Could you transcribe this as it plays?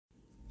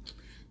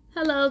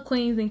Hello,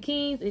 queens and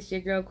kings. It's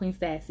your girl, Queen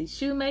Sassy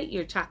Shoemate,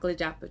 your chocolate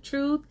drop of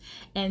truth.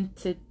 And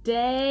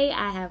today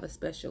I have a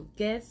special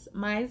guest,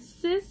 my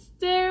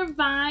sister,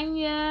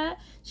 Vanya.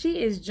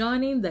 She is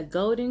joining the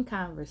Golden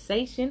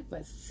Conversation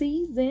for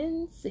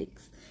Season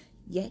 6.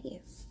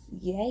 Yes.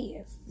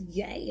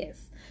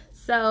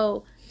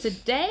 So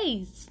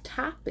today's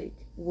topic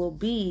will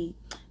be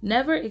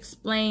never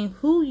explain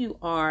who you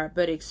are,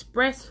 but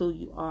express who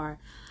you are.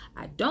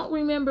 I don't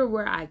remember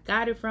where I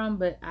got it from,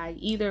 but I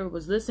either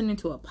was listening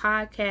to a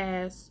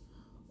podcast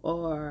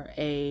or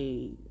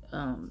a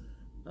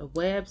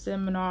web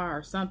seminar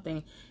or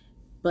something,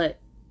 but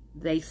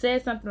they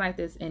said something like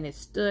this and it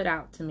stood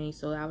out to me.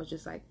 So I was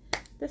just like,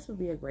 this would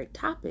be a great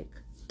topic.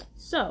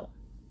 So,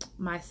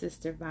 my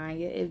sister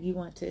Vanya, if you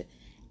want to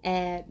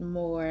add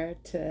more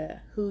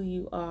to who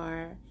you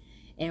are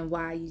and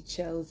why you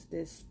chose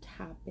this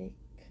topic.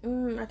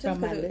 I chose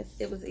because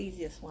it was the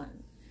easiest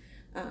one.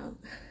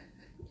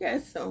 Yeah,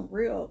 some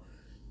real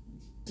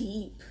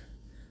deep,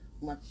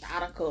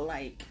 methodical,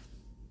 like,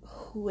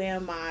 who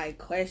am I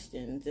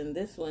questions. And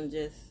this one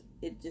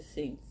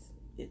seems.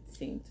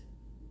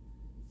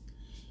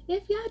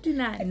 If y'all do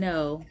not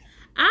know,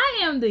 I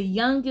am the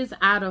youngest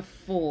out of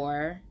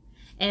 4,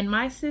 and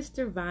my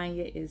sister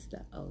Vanya is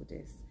the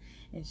oldest.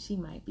 And she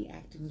might be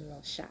acting a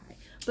little shy.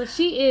 But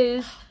she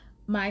is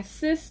my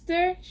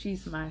sister.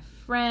 She's my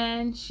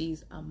friend.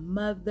 She's a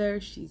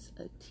mother. She's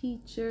a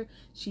teacher.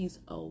 She's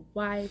a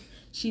wife.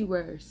 She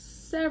wears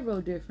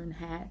several different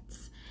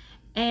hats.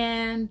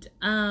 And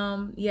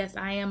yes,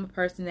 I am a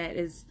person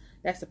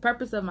that's the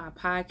purpose of my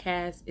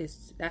podcast.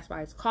 That's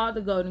why it's called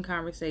The Golden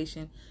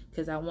Conversation,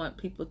 because I want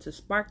people to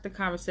spark the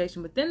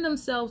conversation within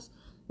themselves,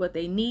 what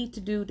they need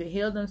to do to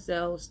heal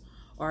themselves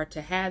or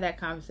to have that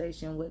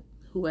conversation with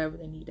whoever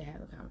they need to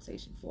have a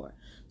conversation for.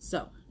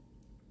 So,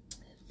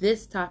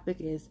 this topic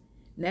is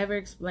never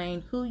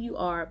explain who you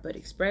are, but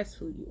express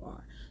who you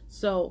are.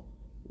 So,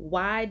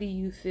 why do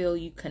you feel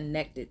you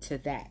connected to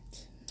that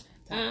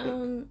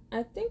topic?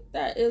 I think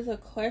that is a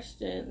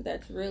question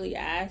that's really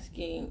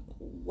asking,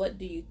 what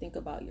do you think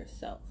about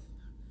yourself?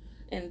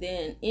 And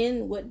then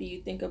in what do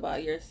you think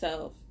about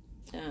yourself,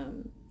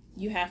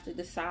 you have to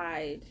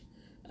decide,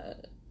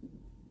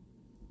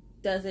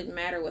 does it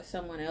matter what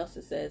someone else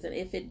says? And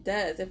if it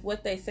does, if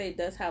what they say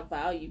does have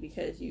value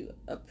because you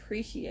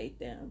appreciate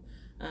them,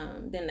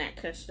 then that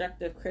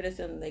constructive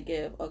criticism they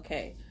give,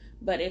 okay.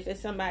 But if it's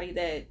somebody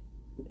that,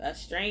 a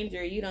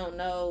stranger, you don't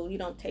know, you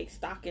don't take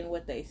stock in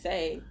what they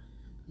say,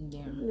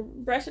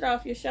 brush it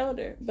off your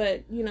shoulder.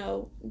 But,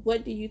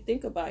 what do you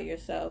think about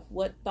yourself?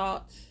 What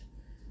thoughts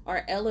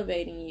are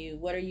elevating you?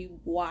 What are you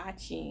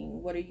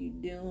watching? What are you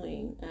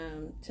doing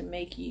to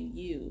make you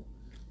you?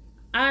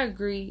 I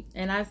agree.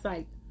 And that's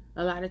like,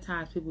 a lot of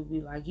times people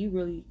be like, you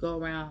really go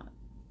around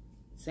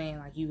saying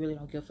like you really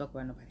don't give a fuck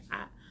about nobody.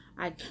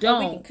 I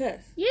don't. Oh, we can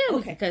cuss. Yeah,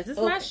 we can cuss. It's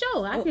my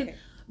show.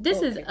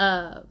 This is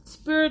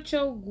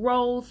spiritual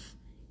growth,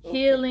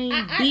 healing.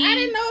 I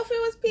didn't know if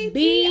it was PG.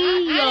 Be I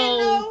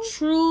your know.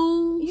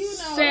 true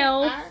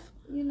self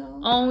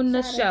on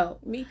the show.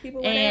 Meet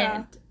people where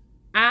and they are.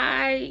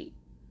 I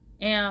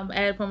am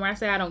at a point where I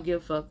say I don't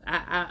give a fuck.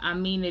 I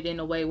mean it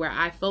in a way where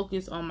I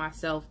focus on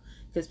myself,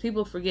 because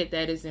people forget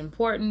that it's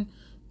important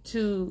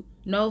to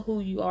know who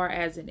you are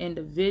as an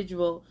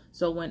individual,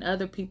 so when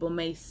other people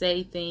may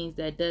say things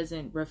that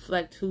doesn't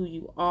reflect who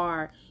you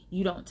are,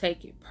 you don't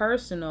take it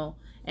personal.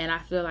 And I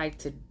feel like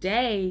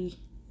today,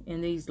 in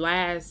these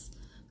last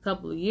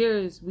couple of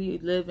years, we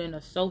live in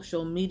a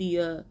social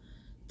media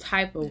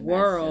type of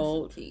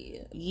world.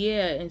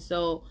 Yeah, and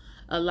so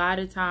a lot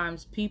of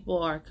times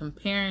people are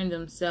comparing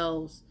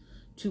themselves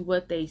to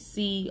what they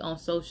see on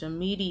social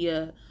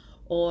media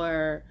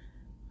or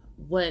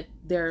what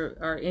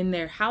are in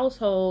their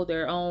household,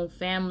 their own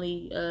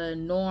family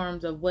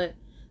norms of what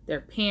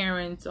their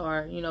parents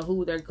or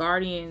who their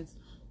guardians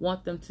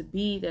want them to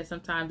be, that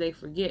sometimes they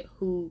forget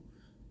who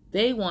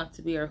they want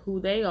to be or who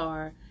they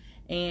are.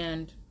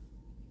 And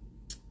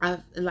I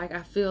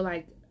feel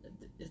like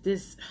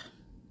this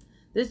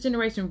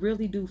generation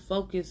really do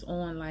focus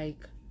on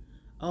like,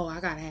 oh, I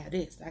gotta have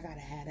this, I gotta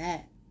have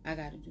that, I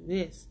gotta do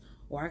this,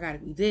 or I gotta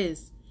be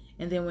this.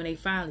 And then when they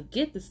finally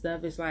get the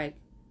stuff, it's like,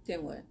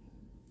 then what?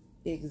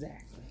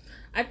 Exactly.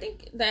 I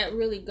think that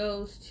really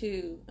goes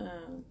to,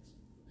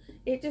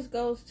 it just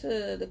goes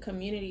to the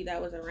community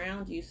that was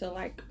around you. So,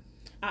 like,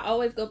 I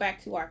always go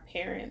back to our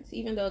parents.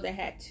 Even though they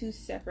had 2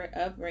 separate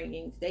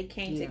upbringings, they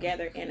came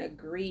together and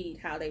agreed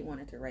how they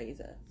wanted to raise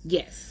us.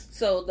 Yes.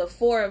 So, the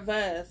 4 of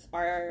us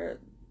are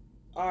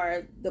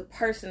the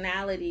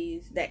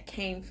personalities that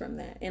came from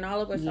that. And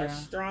all of us are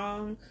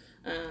strong.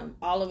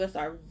 All of us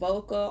are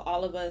vocal.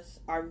 All of us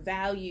are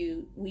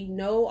valued. We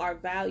know our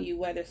value,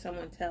 whether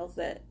someone tells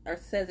that or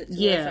says it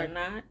to us or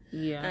not.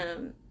 Yeah.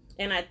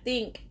 And I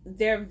think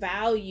their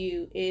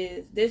value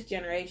is, this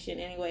generation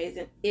anyways,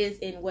 is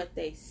in what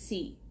they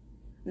see,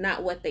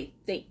 not what they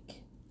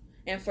think.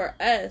 And for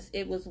us,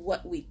 it was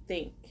what we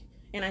think.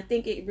 And I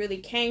think it really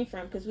came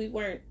from, because we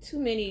weren't too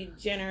many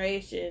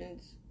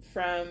generations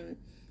from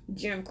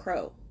Jim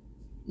Crow.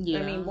 Yeah.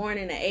 I mean, born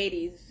in the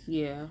 80s.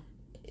 Yeah.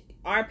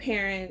 our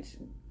parents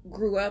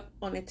grew up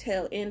on the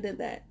tail end of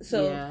that.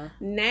 So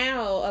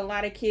now a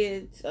lot of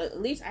kids,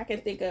 at least I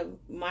can think of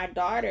my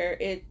daughter,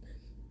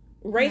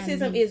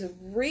 racism is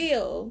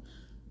real,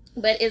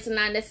 but it's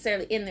not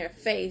necessarily in their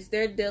face.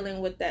 They're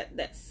dealing with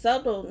that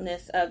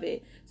subtleness of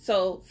it.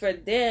 So for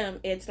them,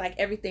 it's like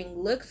everything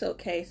looks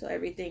okay, so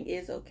everything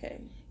is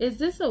okay. Is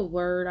this a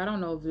word? I don't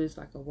know if it's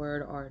like a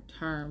word or a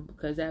term,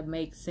 because that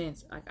makes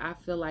sense. Like, I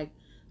feel like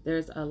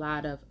there's a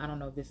lot of, I don't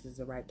know if this is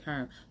the right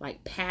term,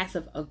 like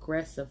passive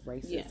aggressive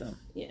racism.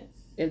 Yes.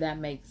 If that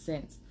makes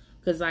sense.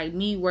 Because like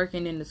me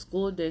working in the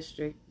school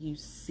district, you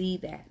see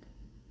that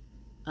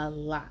a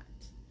lot.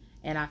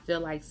 And I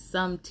feel like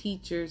some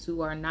teachers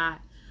who are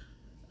not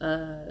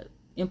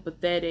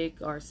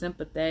empathetic or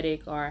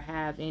sympathetic or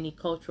have any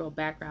cultural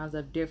backgrounds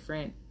of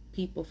different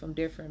people from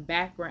different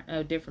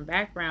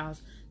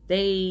backgrounds,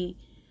 they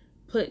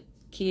put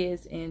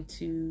kids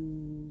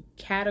into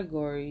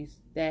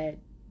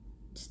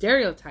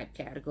stereotype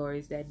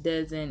categories that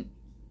doesn't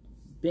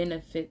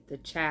benefit the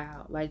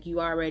child. Like, you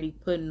already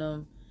putting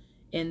them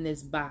in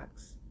this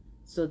box,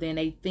 so then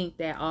they think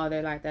that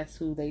they're like, that's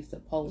who they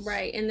supposed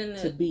and then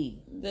to be.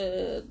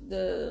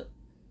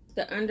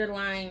 The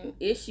underlying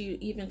issue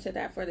even to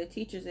that for the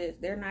teachers is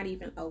they're not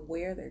even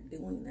aware they're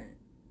doing that.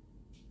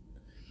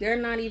 They're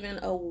not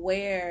even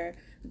aware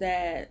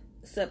that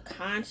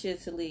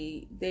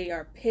subconsciously they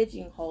are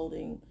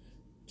pigeonholing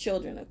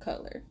children of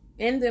color.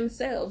 In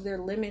themselves, they're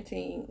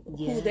limiting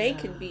who they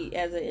can be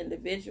as an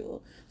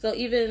individual. So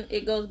even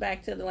it goes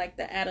back to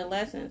the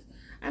adolescents.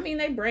 I mean,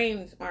 their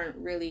brains aren't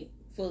really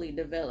fully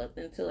developed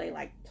until they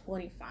like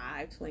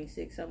 25,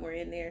 26, somewhere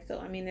in there. So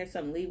I mean, there's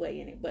some leeway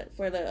in it. But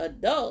for the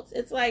adults,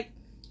 it's like,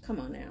 come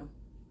on now,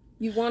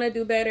 you want to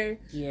do better?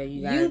 Yeah,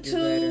 you gotta do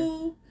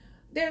better.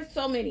 There's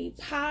so many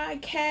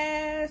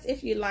podcasts.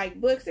 If you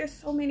like books, there's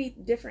so many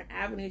different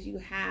avenues you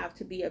have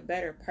to be a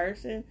better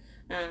person.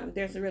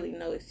 There's really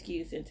no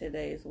excuse in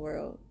today's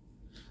world.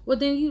 Well,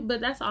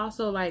 but that's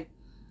also like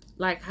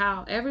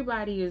how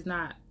everybody is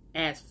not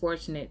as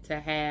fortunate to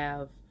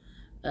have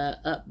a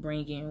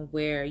upbringing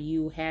where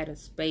you had a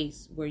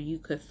space where you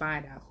could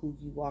find out who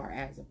you are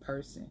as a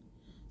person.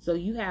 So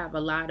you have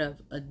a lot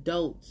of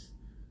adults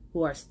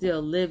who are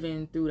still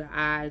living through the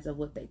eyes of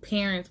what their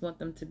parents want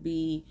them to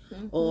be,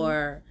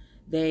 or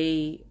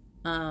they,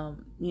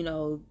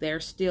 they're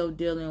still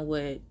dealing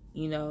with,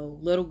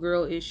 little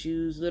girl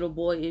issues, little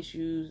boy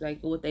issues, like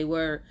what they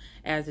were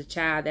as a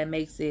child. That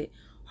makes it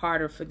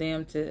harder for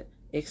them to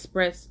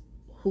express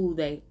who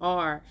they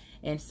are.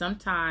 And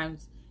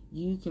sometimes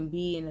you can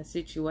be in a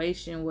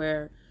situation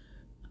where,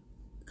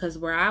 because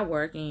where I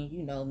work, and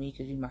you know me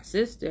because you're my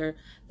sister,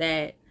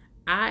 that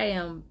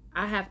I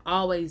have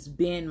always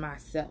been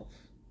myself.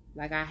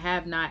 Like, I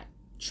have not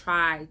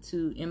tried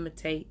to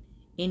imitate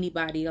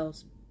anybody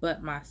else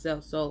but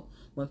myself. So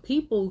when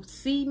people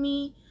see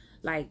me,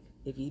 like,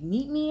 if you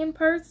meet me in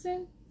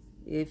person,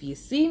 if you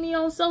see me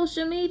on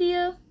social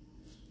media,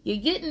 you're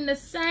getting the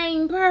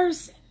same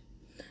person.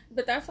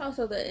 But that's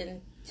also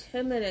the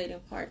intimidating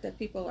part that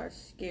people are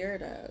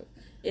scared of,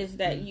 is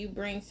that you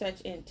bring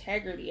such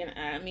integrity. And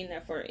I mean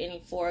that for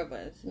any four of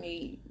us,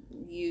 me,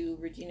 you,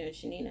 Regina, and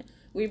Shanina,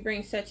 we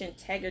bring such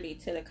integrity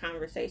to the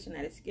conversation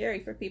that it's scary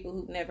for people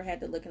who've never had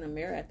to look in a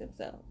mirror at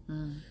themselves.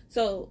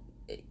 So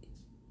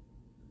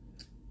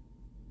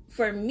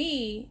for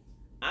me,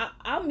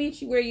 I'll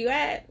meet you where you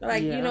at.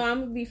 Like, I'm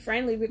going to be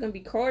friendly, we're going to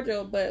be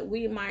cordial, but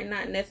we might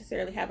not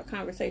necessarily have a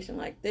conversation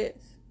like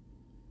this.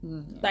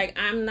 Like,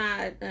 I'm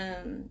not,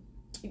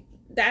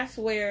 that's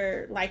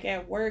where, like,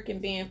 at work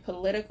and being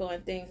political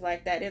and things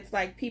like that, it's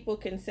like people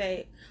can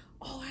say,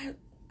 oh,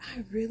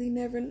 I really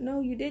never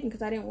know you didn't,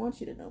 because I didn't want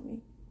you to know me.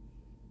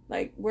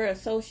 Like, we're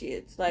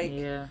associates. Like,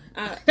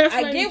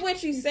 I get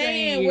what you're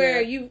saying,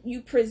 where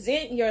you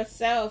present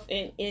yourself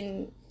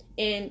in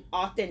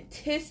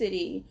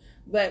authenticity.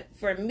 But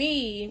for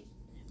me,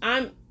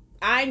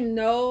 I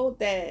know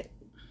that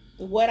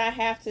what I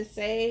have to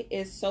say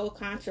is so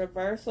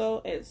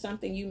controversial. It's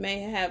something you may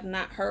have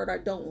not heard or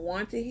don't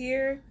want to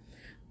hear.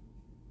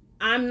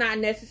 I'm not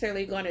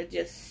necessarily going to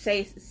just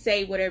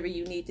say whatever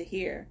you need to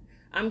hear.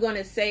 I'm going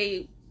to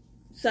say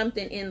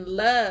something in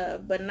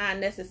love, but not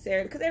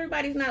necessarily, because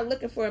everybody's not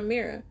looking for a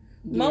mirror.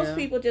 Most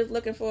people just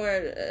looking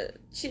for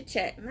chit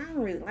chat, and I don't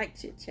really like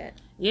chit chat.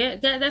 Yeah,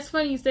 that's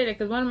funny you say that,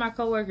 because one of my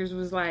coworkers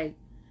was like,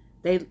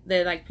 they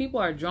like, people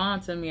are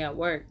drawn to me at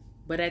work,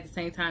 but at the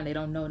same time they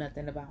don't know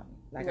nothing about me.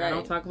 Like, I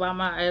don't talk about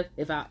my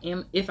if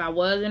I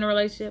was in a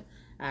relationship,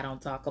 I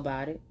don't talk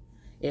about it.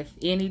 If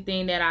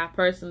anything that I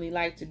personally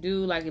like to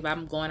do, like if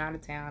I'm going out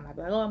of town, I'll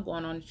be like, oh, I'm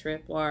going on a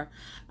trip, or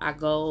I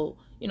go,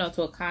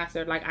 to a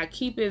concert. Like, I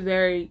keep it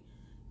very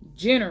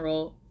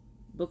general,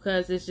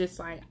 because it's just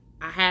like,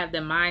 I have the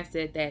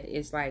mindset that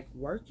it's like,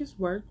 work is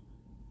work.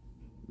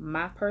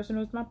 My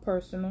personal is my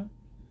personal.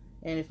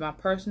 And if my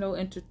personal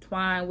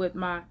intertwine with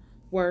my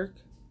work,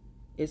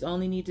 it's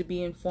only need to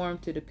be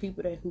informed to the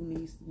people who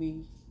needs to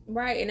be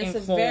right. And it's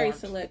informed. A very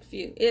select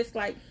few. It's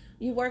like,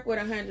 you work with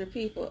 100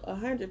 people.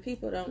 100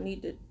 people don't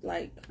need to,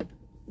 like,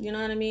 you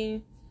know what I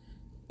mean?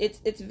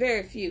 it's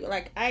very few.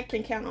 Like, I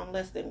can count on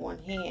less than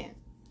one hand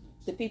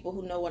the people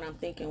who know what I'm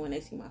thinking when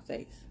they see my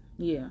face.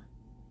 Yeah.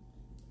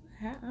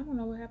 I don't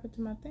know what happened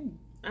to my thing.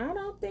 I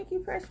don't think you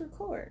pressed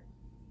record.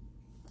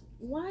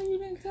 Why you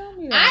didn't tell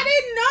me that? I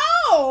didn't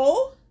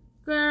know,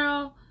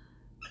 girl.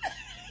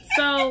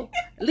 So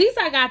at least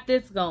I got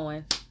this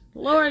going.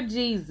 Lord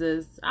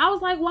Jesus, I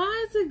was like,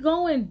 why is it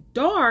going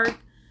dark?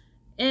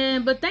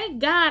 But thank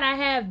God I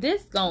have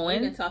this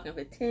going. We've been talking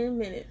for 10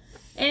 minutes.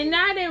 And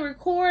I didn't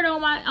record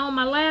on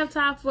my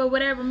laptop for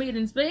whatever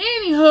meetings. But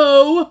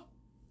anywho,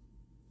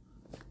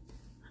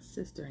 my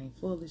sister ain't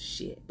full of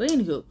shit. But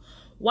anywho,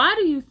 why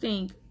do you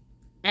think,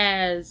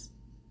 as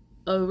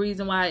a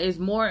reason why it's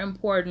more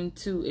important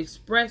to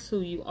express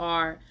who you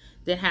are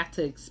than have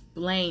to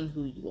explain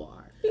who you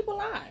are? People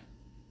lie.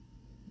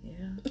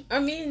 Yeah. I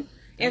mean,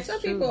 and some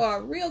people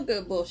are real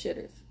good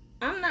bullshitters.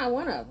 I'm not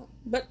one of them,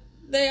 but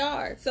they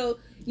are. So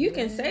you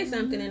can say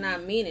something and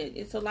not mean it.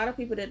 It's a lot of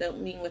people that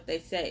don't mean what they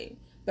say,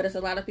 but it's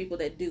a lot of people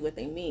that do what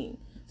they mean.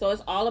 So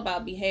it's all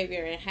about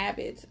behavior and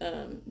habits.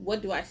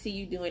 What do I see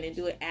you doing, and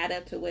do it add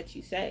up to what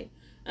you say?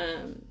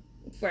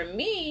 For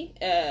me,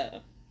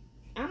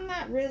 I'm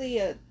not really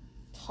a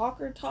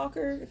talker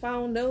if I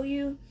don't know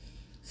you.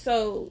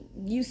 So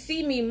you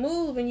see me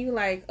move and you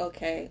like,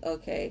 okay.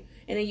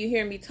 And then you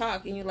hear me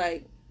talk and you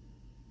like,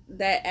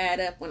 that add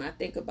up when I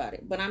think about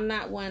it. But I'm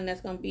not one that's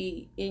going to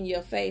be in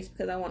your face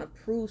because I want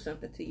to prove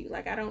something to you.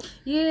 Like, I don't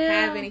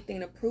have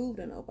anything to prove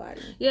to nobody.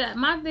 Yeah,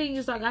 my thing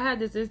is, like, I had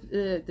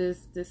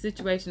this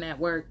situation at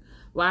work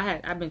where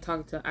I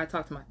talked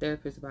to my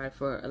therapist about it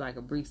for like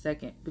a brief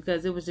second,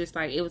 because it was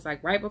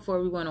like right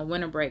before we went on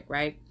winter break,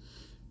 right?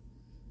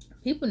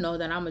 People know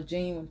that I'm a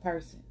genuine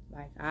person.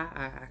 Like,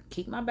 I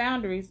keep my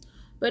boundaries.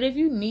 But if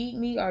you need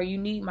me or you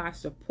need my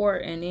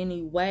support in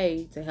any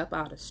way to help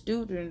out a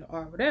student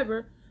or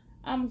whatever,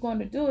 I'm going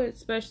to do it,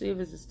 especially if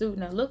it's a student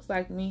that looks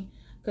like me,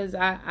 because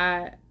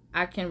I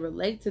can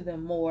relate to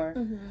them more.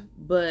 Mm-hmm.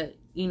 But,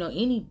 you know,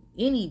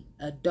 any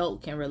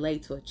adult can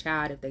relate to a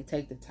child if they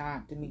take the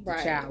time to meet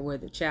the child where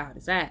the child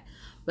is at.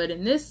 But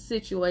in this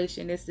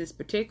situation, it's this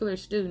particular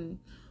student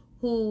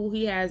who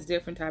he has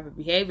different type of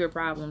behavior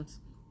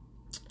problems.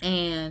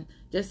 And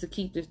just to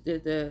keep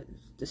the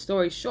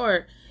story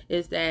short,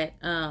 is that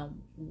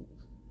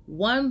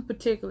one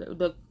particular,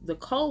 the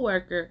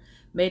co-worker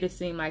made it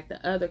seem like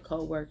the other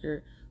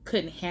co-worker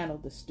couldn't handle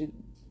the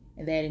student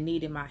and that it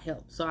needed my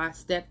help. So I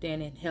stepped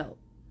in and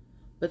helped.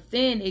 But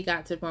then it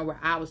got to the point where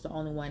I was the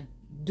only one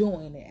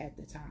doing it at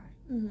the time.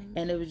 Mm-hmm.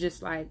 And it was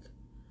just like,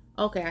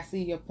 okay, I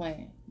see your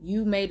plan.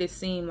 You made it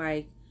seem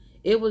like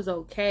it was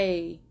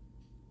okay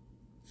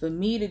for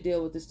me to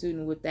deal with the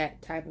student with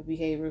that type of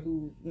behavior,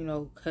 who, you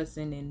know,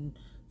 cussing and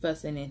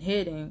fussing and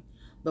hitting.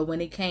 But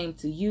when it came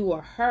to you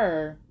or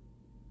her,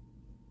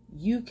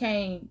 you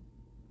came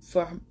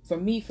for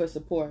me for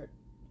support.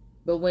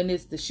 But when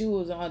it's the shoe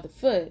was on the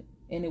foot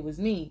and it was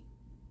me,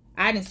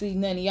 I didn't see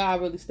none of y'all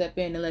really step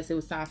in unless it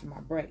was time for my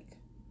break.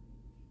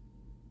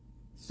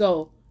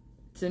 So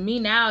to me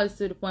now, it's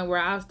to the point where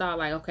I start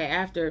like, okay,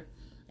 after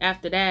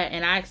that,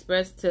 and I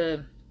expressed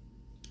to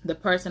the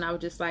person, I was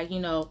just like, you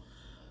know,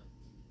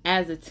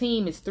 as a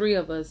team, it's 3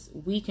 of us,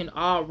 we can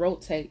all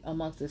rotate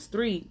amongst us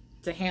 3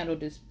 to handle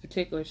this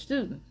particular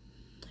student.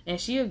 And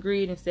she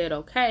agreed and said,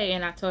 okay.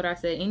 And I told her, I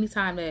said,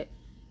 anytime that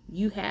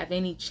you have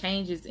any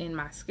changes in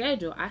my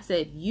schedule, I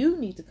said, you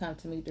need to come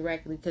to me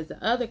directly, because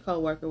the other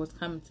coworker was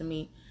coming to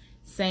me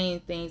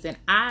saying things, and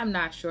I'm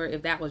not sure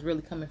if that was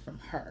really coming from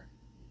her.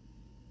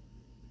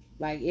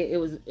 Like, it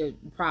was a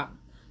problem.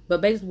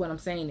 But basically what I'm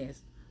saying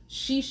is,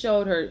 she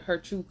showed her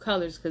true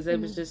colors, because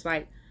it was just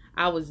like,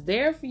 I was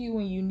there for you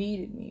when you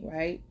needed me,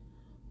 right?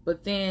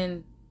 But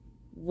then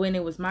when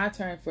it was my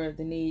turn for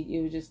the need,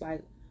 it was just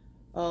like,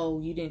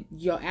 oh,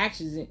 your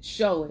actions didn't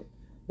show it,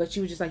 but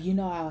you were just like, you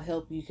know, I'll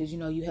help you because, you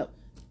know, you help.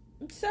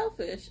 It's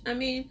selfish. I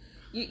mean,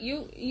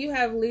 you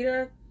have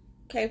leader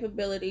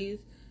capabilities,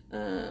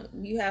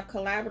 you have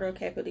collaborative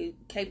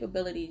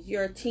capabilities.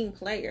 You're a team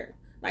player,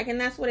 like, and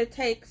that's what it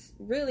takes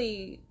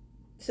really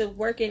to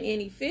work in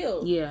any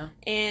field. Yeah.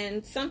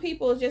 And some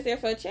people is just there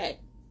for a check.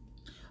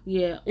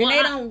 Yeah. Well, and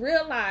they don't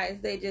realize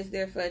they just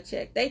there for a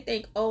check. They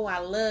think, oh, I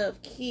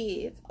love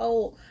kids.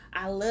 Oh,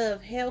 I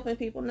love helping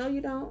people. No,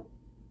 you don't.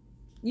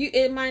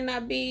 It might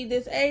not be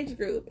this age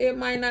group. It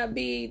might not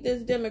be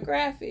this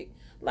demographic.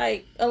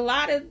 Like,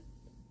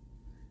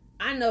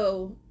 I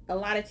know a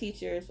lot of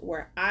teachers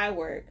where I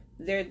work,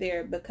 they're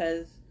there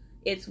because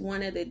it's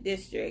one of the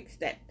districts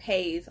that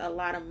pays a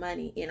lot of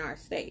money in our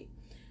state.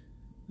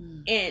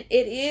 And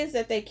it is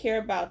that they care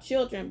about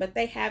children, but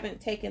they haven't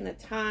taken the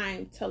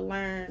time to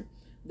learn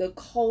the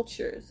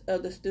cultures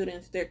of the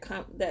students that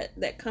come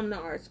to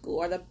our school,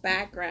 or the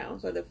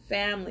backgrounds, or the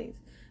families.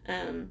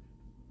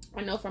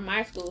 I know from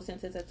my school,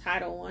 since it's a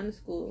Title I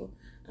school,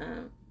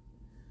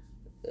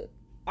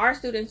 our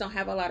students don't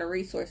have a lot of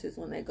resources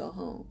when they go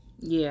home.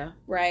 Yeah.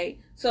 Right?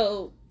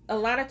 So a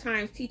lot of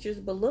times teachers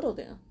belittle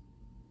them.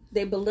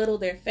 They belittle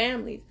their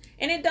families.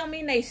 And it don't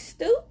mean they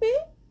stupid.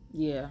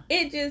 Yeah.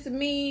 It just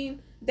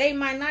mean they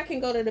might not can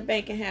go to the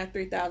bank and have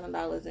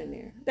 $3,000 in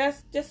there.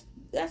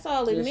 That's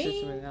all it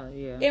means.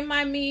 Yeah. It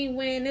might mean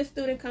when this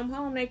student come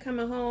home, they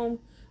coming home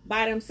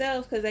by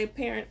themselves because their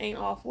parent ain't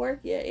off work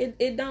yet.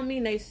 It don't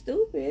mean they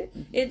stupid.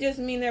 Mm-hmm. It just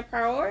mean their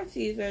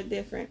priorities are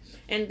different.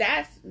 And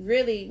that's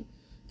really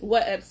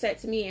what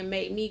upsets me and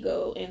made me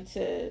go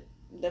into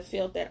the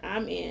field that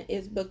I'm in,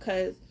 is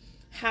because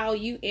how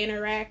you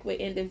interact with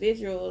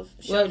individuals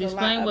shows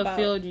explain what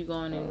field you're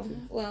going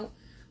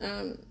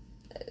into.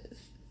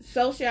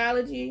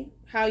 Sociology,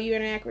 how you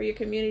interact with your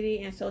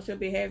community, and social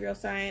behavioral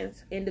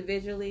science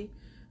individually.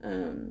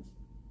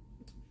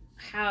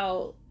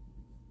 How,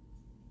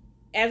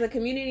 as a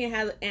community and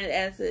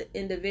as an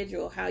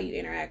individual, how you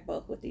interact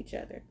both with each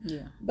other.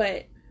 Yeah.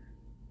 But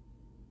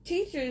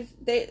teachers,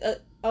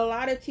 a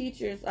lot of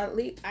teachers, at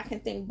least I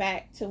can think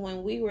back to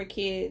when we were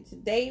kids,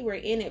 they were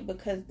in it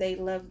because they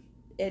loved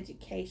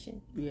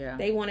education. Yeah.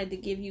 They wanted to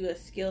give you a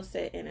skill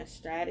set and a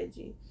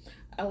strategy.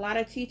 A lot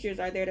of teachers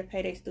are there to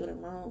pay their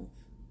student loans.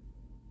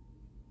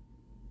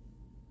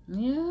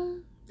 Yeah,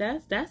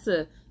 that's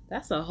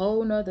a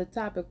whole nother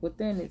topic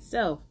within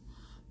itself.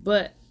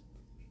 But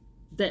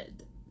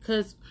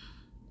because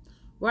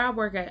where I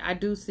work at, I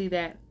do see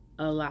that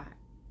a lot.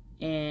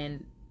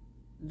 And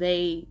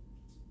they,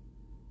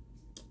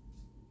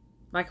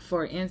 like,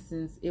 for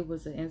instance, it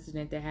was an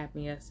incident that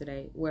happened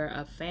yesterday where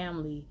a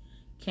family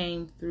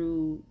came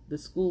through the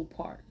school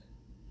park,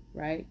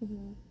 right?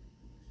 Mm-hmm.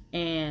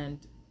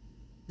 And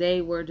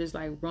they were just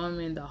like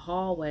roaming the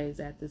hallways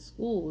at the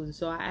school. And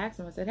so I asked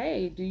them, I said,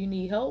 hey, do you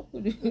need help?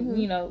 Mm-hmm.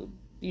 Do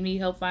you need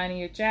help finding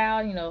your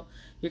child,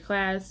 your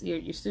class,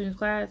 your student's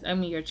class,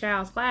 your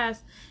child's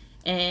class?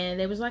 And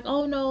they was like,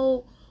 oh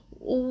no,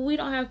 we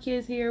don't have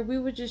kids here. We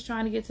were just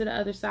trying to get to the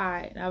other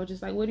side. And I was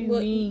just like, what do you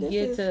mean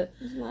get to?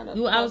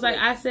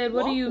 I said,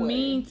 what do you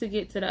mean to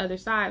get to the other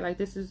side? Like,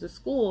 this is the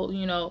school,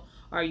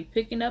 Are you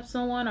picking up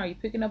someone? Are you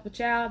picking up a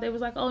child? They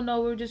was like, oh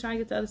no, we were just trying to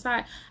get to the other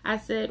side. I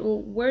said,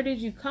 well, where did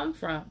you come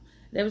from?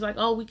 They was like,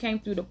 oh, we came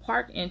through the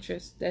park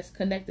entrance that's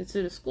connected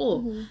to the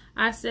school. Mm-hmm.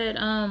 I said,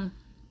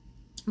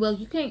 well,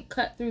 you can't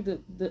cut through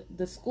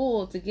the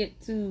school to get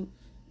to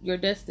your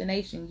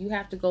destination. You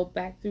have to go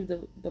back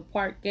through the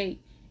park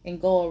gate and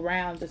go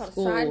around the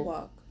school.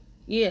 Sidewalk.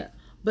 Yeah,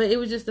 but it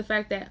was just the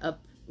fact that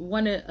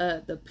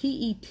the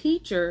PE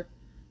teacher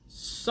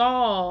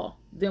saw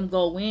them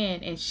go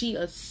in, and she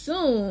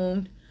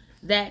assumed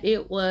that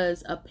it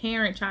was a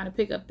parent trying to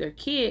pick up their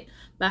kid.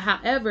 But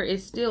however,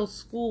 it's still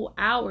school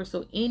hours,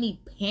 so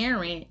any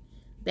parent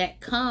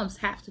that comes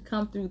have to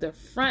come through the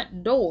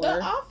front door,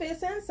 the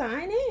office, and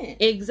sign in.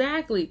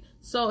 Exactly.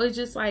 So it's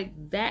just like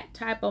that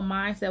type of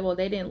mindset. Well,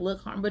 they didn't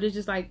look harmful, but it's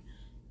just like,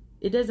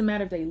 it doesn't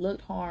matter if they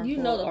looked harmful.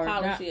 The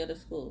policy of the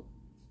school.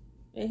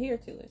 Adhere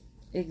to it.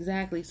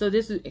 Exactly. So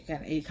it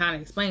kind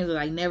of explains it.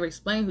 Like, never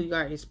explain who you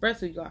are,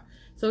 express who you are.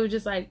 So it's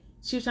just like,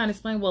 she was trying to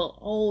explain,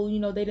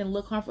 they didn't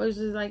look harmful. It's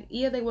just like,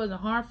 yeah, they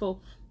wasn't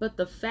harmful, but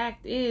the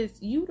fact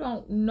is, you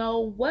don't know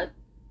what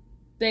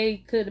they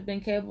could have been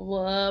capable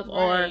of,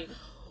 right, or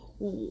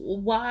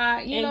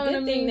why. You know what I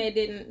mean?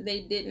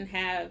 They didn't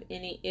have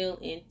any ill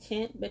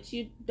intent, but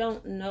you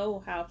don't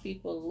know how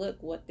people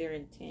look, what their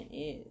intent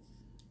is.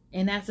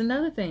 And that's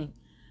another thing.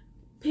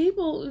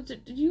 People,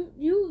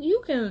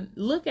 you can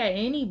look at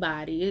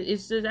anybody.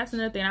 It's just, that's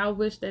another thing. I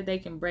wish that they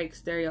can break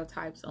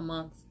stereotypes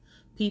amongst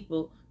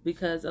people,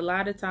 because a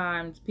lot of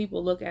times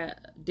people look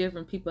at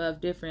different people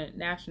of different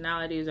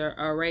nationalities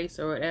or race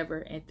or whatever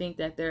and think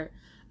that they're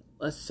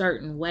a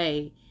certain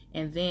way,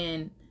 and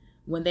then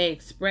when they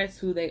express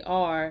who they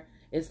are,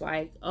 it's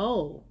like,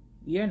 oh,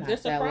 you're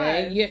not that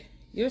way.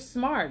 You're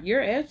smart.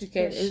 You're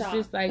educated. It's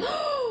just like,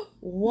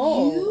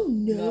 whoa,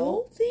 you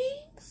know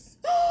things.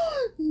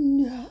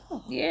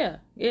 No. Yeah,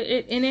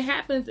 it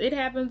happens. It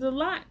happens a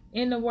lot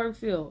in the work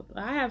field.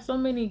 I have so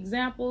many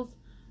examples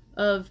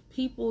of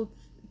people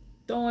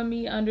throwing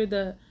me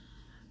under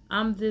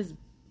I'm this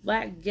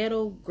black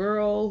ghetto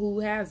girl who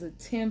has a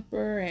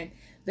temper, and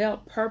they'll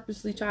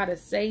purposely try to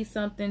say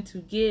something to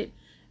get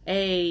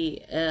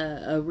the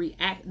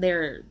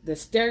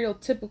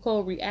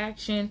stereotypical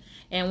reaction,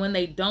 and when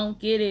they don't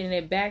get it and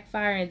it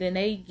backfire, and then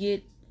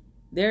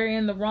they're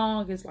in the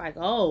wrong, it's like,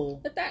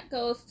 oh. But that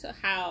goes to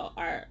how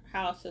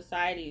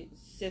society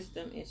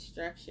system is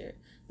structured.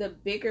 The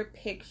bigger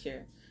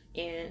picture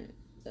and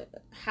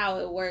how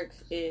it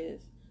works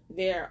is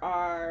there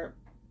are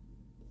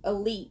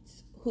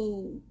elites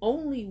who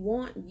only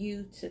want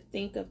you to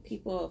think of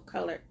people of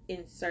color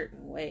in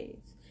certain ways,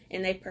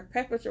 and they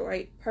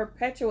perpetuate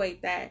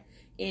that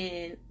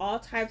in all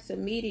types of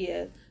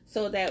media,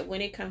 so that when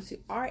it comes to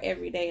our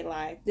everyday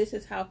life, this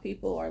is how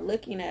people are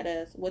looking at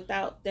us,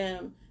 without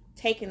them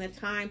taking the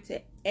time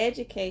to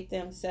educate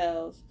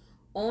themselves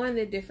on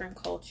the different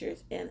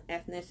cultures and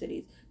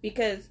ethnicities.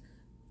 Because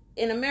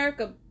in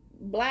America,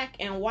 black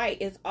and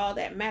white is all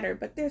that matter,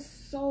 but there's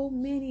so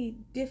many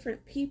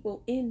different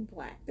people in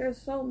black.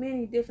 There's so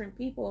many different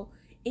people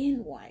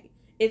in white.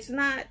 It's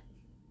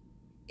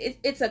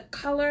a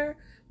color,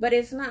 but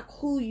it's not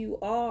who you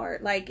are.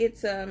 Like,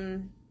 it's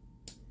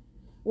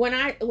when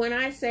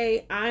I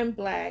say I'm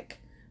black,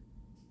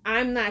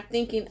 I'm not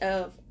thinking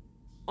of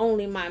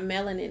only my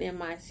melanin in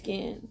my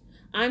skin.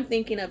 I'm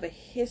thinking of a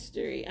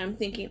history. I'm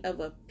thinking of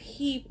a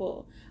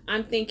people.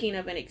 I'm thinking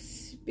of an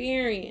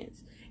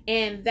experience.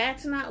 And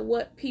that's not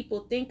what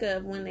people think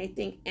of when they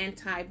think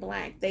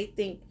anti-black. They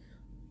think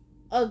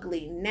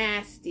ugly,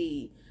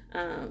 nasty,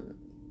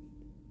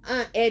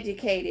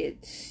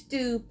 uneducated,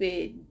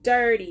 stupid,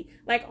 dirty,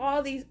 like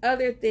all these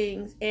other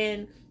things.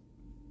 And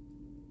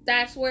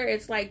that's where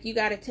it's like you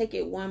got to take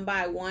it one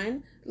by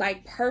one.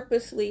 Like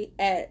purposely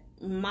at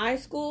my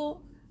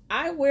school,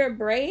 I wear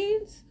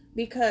braids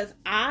because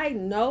I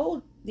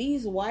know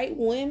these white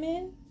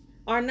women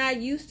are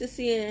not used to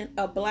seeing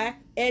a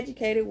black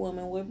educated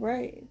woman with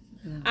braids.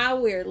 Mm. I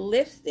wear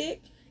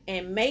lipstick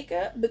and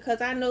makeup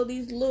because I know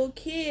these little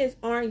kids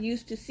aren't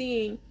used to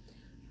seeing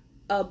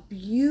a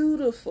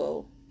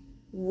beautiful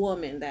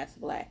woman that's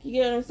black. You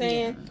get what I'm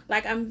saying? Yeah.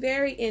 Like, I'm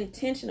very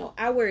intentional.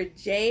 I wear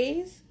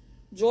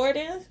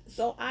Jordans,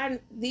 so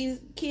these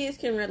kids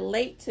can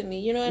relate to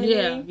me. You know what I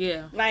mean?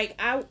 Yeah. Like,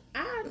 I'm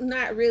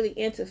not really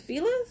into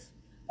feelers,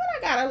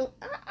 but I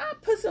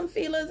put some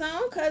feelers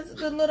on because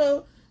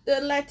the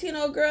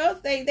Latino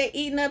girls they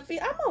eating up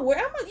feet.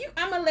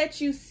 I'm gonna let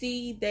you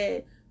see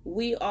that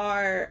we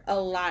are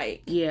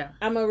alike. Yeah.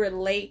 I'm gonna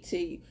relate to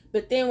you.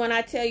 But then when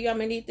I tell you I'm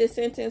gonna need this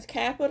sentence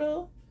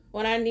capital,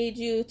 when I need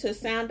you to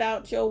sound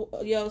out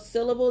your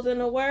syllables in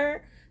the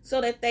word so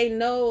that they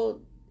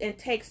know and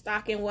take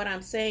stock in what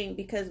I'm saying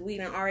because we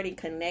done already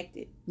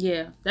connected.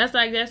 Yeah. That's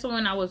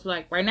when I was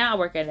like, right now I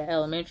work at an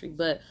elementary,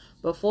 but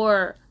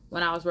before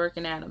when I was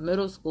working at a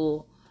middle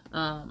school,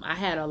 I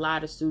had a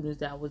lot of students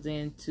that was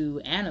into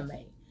anime.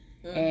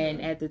 Mm-hmm.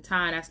 And at the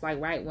time, that's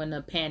like right when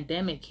the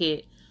pandemic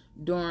hit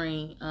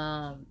during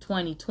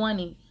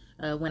 2020,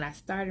 when I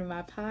started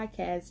my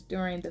podcast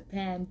during the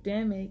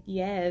pandemic,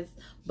 yes.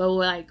 But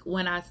like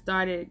when I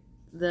started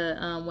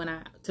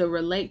to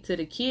relate to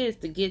the kids,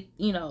 to get,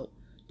 to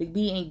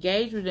be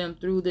engaged with them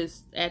through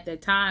this, at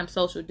that time,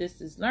 social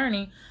distance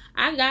learning,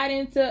 I got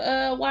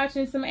into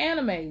watching some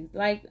anime.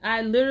 Like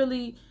I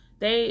literally,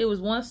 it was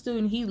one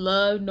student, he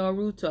loved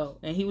Naruto,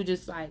 and he was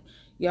just like,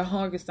 your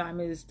homework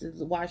assignment is to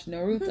watch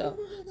Naruto.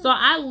 So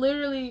I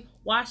literally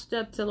watched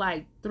up to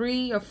like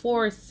 3 or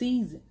 4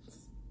 seasons.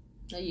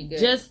 Oh, you good?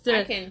 Just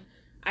to,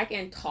 I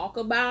can talk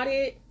about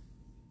it,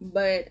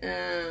 but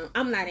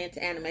I'm not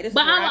into anime. It's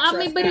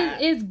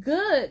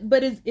good.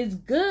 But it's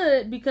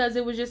good because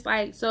it was just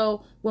like,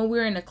 so when we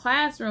were in the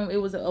classroom, it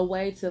was a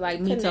way to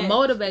like me to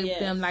motivate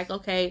them. Like,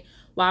 okay,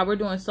 while we're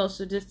doing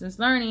social distance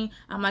learning,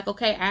 I'm like,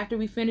 okay, after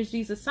we finish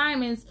these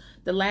assignments,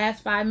 the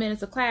last 5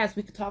 minutes of class,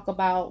 we could talk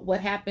about what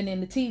happened in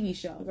the TV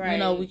show.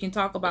 Right. We can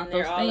talk about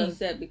those things. They're all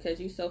upset because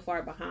you're so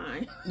far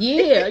behind.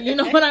 Yeah, you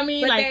know what I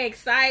mean? But like, they're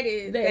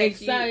excited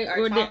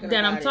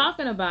that I'm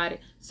talking about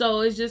it. So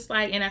it's just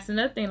like, and that's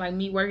another thing, like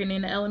me working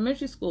in the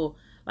elementary school,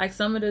 like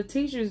some of the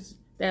teachers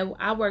that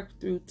I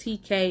worked through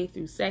TK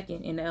through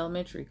 2nd in the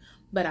elementary,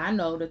 but I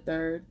know the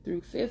 3rd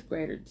through 5th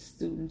grader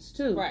students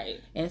too. Right.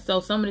 And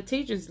so some of the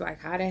teachers like,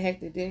 how the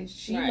heck did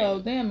she know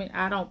them? And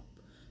I don't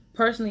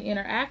personally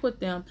interact with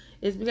them.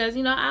 Is because,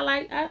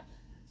 I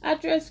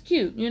dress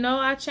cute.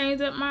 I change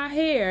up my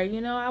hair.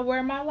 I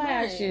wear my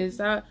lashes.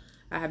 Right.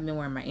 I haven't been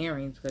wearing my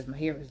earrings because my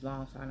hair is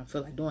long, so I don't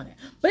feel like doing that.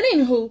 But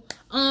anywho,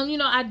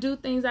 I do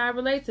things that I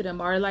relate to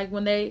them. Or like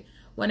when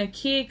a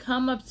kid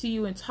come up to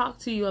you and talk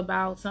to you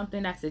about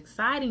something that's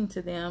exciting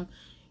to them,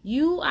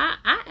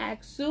 I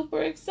act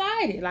super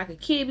excited. Like a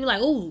kid be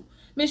like, ooh,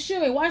 Miss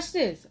Shumi, watch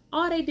this.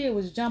 All they did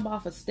was jump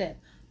off a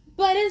step.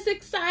 But it's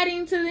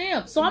exciting to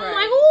them. So I'm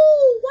like,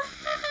 ooh,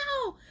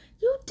 wow,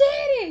 you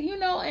did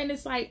it. And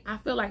it's like, I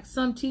feel like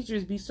some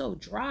teachers be so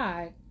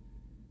dry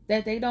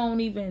that they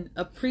don't even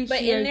appreciate.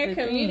 But in their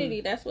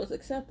community, that's what's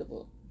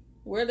acceptable.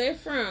 Where they're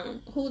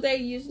from, who they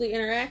usually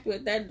interact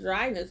with, that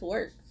dryness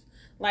works.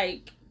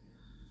 Like,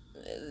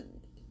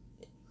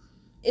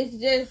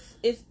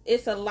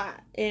 it's a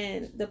lot,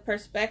 and the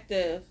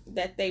perspective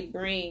that they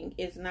bring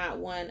is not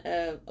one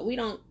of,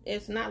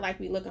 it's not like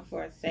we looking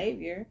for a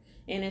savior,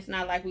 and it's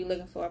not like we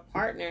looking for a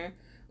partner.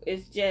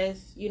 It's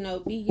just,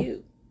 be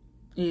you.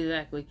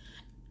 Exactly.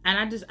 And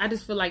I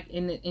just feel like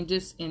in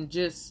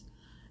just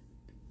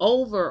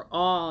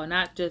overall,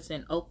 not just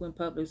in Oakland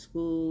public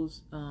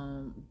schools,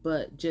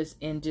 but just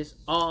in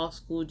all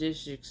school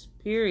districts,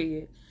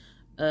 period,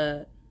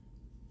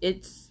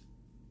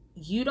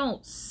 you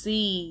don't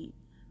see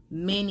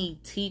many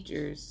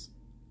teachers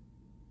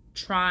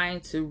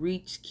trying to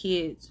reach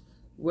kids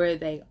where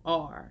they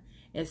are,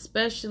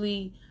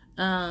 especially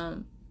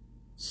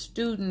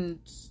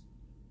students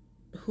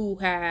who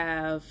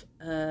have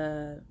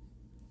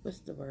what's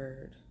the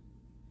word?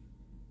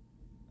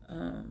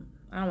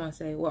 I don't want to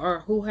say,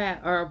 or who have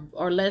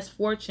or less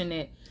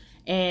fortunate,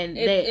 and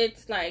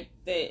it's like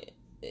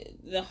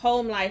the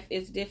home life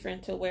is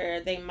different to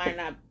where they might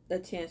not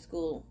attend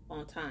school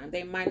on time.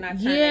 They might not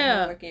turn their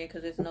homework in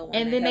because there's no one.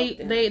 And then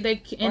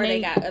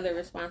they got other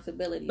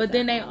responsibilities. But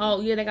then they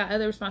got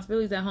other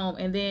responsibilities at home,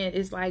 and then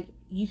it's like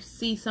you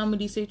see some of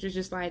these teachers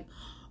just like,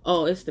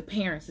 oh, it's the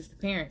parents.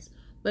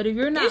 But if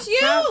you're not,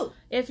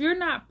 if you're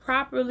not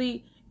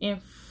properly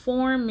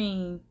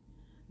informing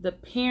the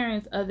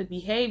parents of the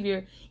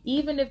behavior,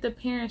 even if the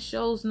parent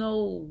shows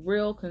no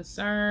real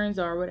concerns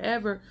or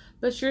whatever,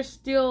 but you're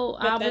still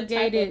obligated.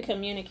 That type of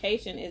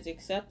communication is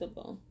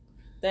acceptable.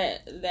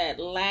 That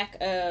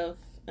lack of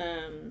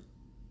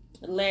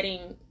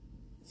letting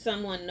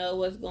someone know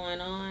what's going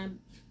on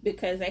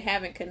because they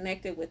haven't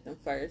connected with them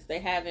first. They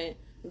haven't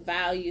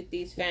valued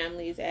these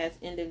families as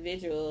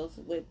individuals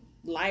with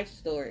life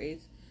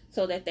stories,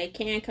 so that they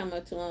can come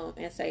up to them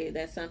and say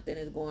that something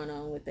is going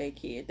on with their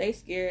kid. They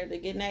scared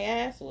of getting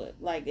their ass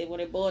whipped. Like, when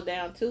it boiled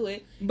down to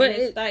it. But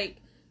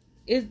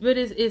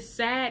it's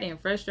sad and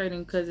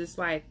frustrating because it's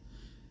like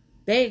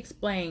they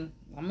explain.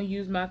 I'm gonna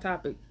use my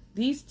topic.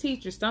 These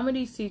teachers, some of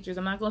these teachers,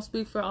 I'm not gonna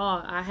speak for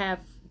all. I have,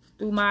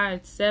 through my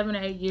 7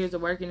 or 8 years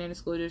of working in the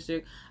school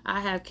district,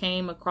 I have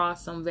came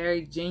across some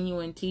very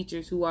genuine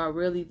teachers who are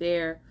really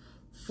there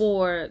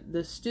for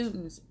the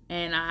students,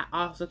 and I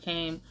also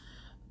came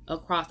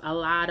across a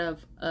lot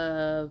of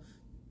I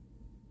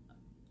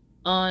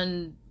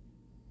don't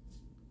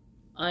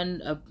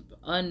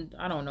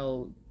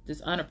know,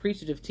 just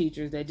unappreciative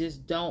teachers that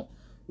just don't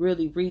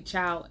really reach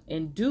out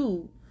and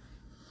do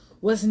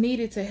what's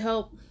needed to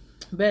help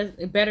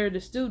better the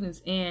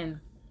students.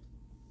 And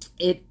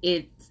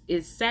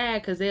it's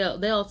sad because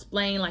they'll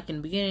explain, like, in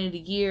the beginning of the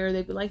year,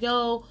 they'd be like,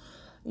 yo,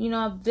 you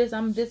know,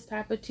 I'm this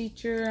type of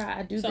teacher,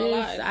 I do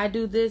this, I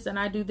do this, and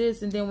I do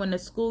this. And then when the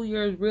school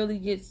year really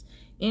gets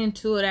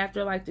into it,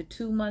 after like the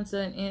 2 months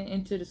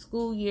into the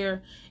school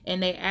year,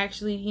 and they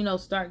actually, you know,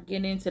 start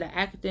getting into the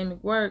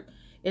academic work,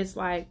 it's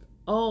like,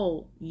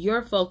 oh,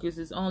 your focus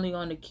is only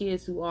on the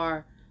kids who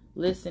are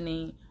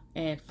listening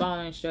and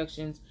following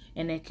instructions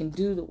and they can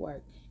do the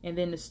work. And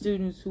then the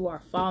students who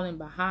are falling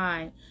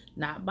behind,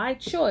 not by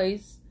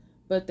choice,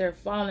 but they're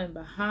falling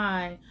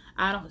behind,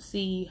 I don't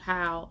see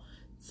how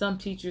some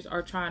teachers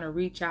are trying to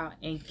reach out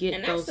and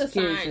get those kids.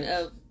 And that's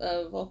a sign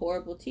of a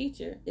horrible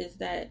teacher, is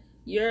that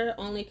you're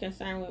only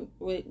concerned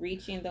with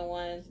reaching the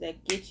ones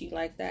that get you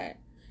like that.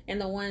 And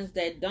the ones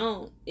that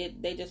don't,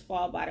 they just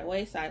fall by the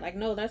wayside. Like,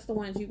 no, that's the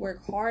ones you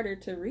work harder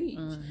to reach.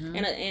 Mm-hmm.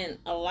 And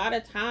a lot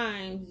of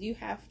times you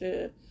have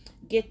to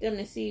get them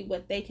to see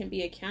what they can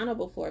be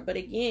accountable for. But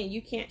again,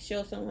 you can't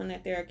show someone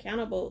that they're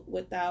accountable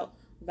without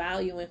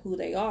valuing who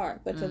they are.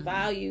 But to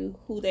value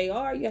who they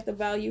are, you have to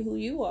value who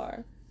you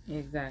are.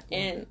 Exactly.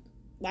 And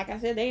like I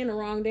said, they in the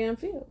wrong damn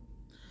field.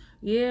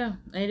 Yeah,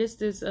 and it's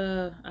this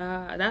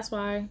that's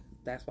why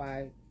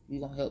you're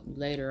gonna help me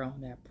later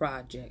on that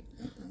project.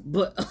 Mm-hmm.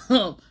 But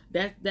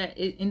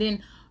and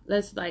then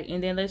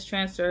let's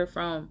transfer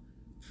from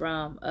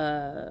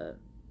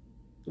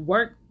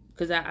work,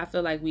 because I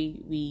feel like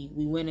we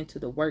went into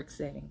the work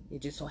setting.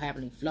 It just so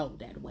happened to flow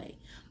that way.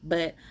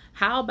 But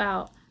how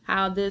about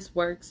how this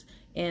works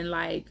in,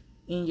 like,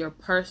 in your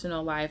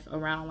personal life,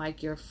 around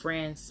like your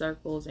friend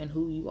circles and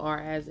who you are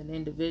as an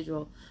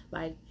individual?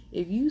 Like,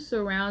 if you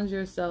surround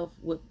yourself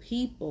with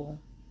people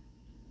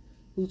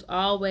who's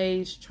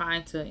always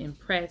trying to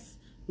impress,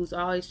 who's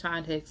always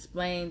trying to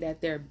explain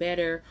that they're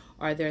better,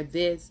 or they're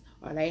this,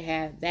 or they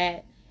have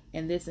that,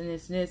 and this and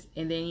this and this,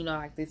 and then, you know,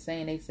 like they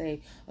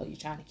say, oh, you're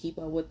trying to keep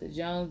up with the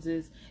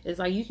Joneses. It's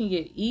like you can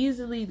get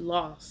easily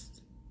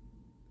lost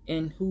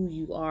in who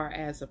you are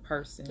as a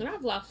person. And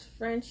I've lost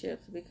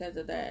friendships because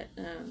of that.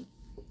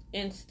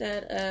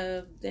 Instead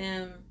of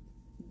them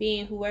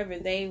being whoever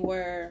they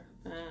were,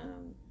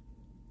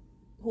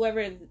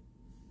 whoever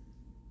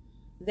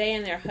they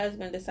and their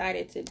husband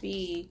decided to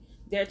be,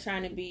 they're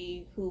trying to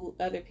be who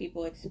other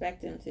people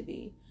expect them to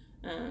be.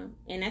 And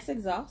that's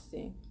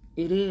exhausting.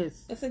 It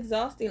is. It's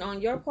exhausting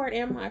on your part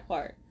and my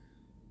part.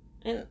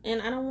 And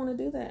I don't want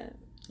to do that.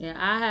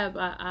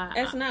 Yeah,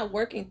 that's not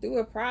working through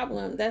a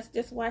problem. That's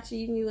just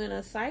watching you in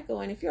a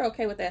cycle. And if you're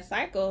okay with that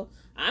cycle,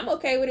 I'm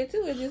okay with it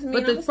too. It just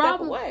means I'm a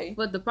step away.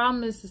 But the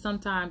problem is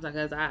sometimes, like,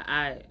 as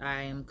I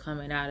am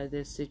coming out of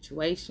this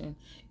situation,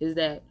 is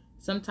that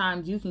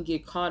sometimes you can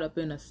get caught up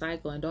in a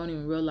cycle and don't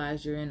even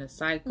realize you're in a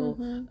cycle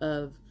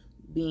of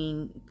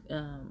being,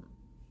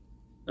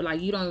 like,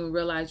 you don't even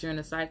realize you're in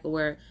a cycle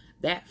where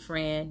that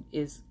friend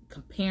is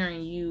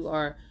comparing you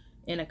or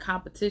in a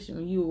competition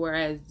with you,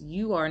 whereas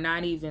you are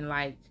not even,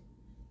 like,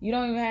 you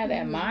don't even have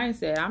that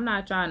mindset. I'm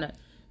not trying to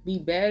be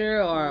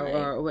better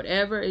or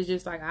whatever. It's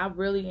just like, I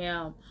really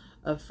am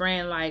a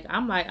friend. Like,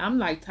 I'm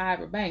like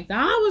Tyra Banks.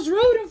 I was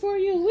rooting for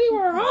you. We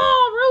were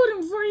all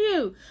rooting for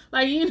you.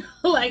 Like, you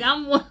know, like,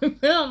 I'm one of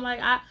them. Like,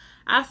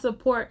 I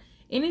support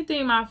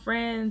anything my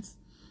friends,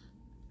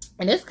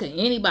 and this could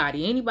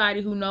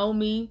anybody who know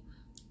me.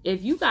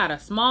 If you got a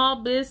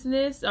small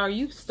business or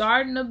you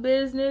starting a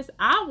business,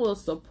 I will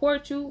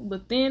support you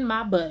within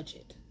my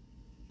budget.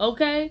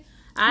 Okay?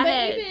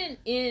 Even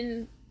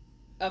in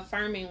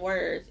affirming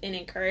words and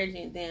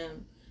encouraging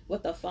them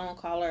with a phone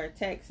call or a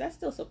text, that's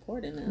still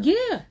supporting them.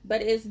 Yeah.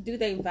 But do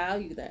they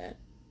value that?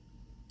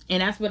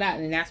 And that's what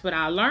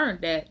I learned,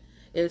 that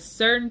is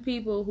certain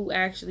people who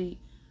actually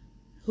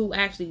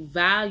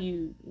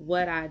value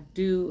what I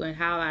do and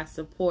how I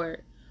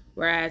support,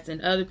 whereas in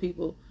other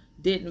people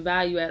didn't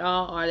value at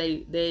all, or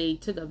they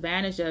took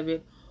advantage of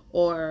it,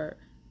 or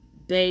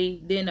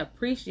they didn't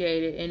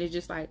appreciate it. And it's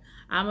just like,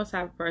 I'm a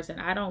type of person,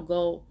 I don't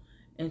go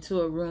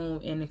into a room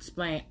and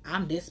explain,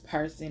 I'm this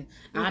person,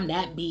 I'm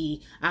that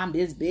big, I'm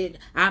this big,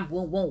 I'm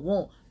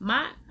won't.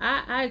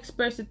 I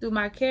express it through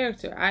my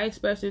character. I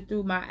express it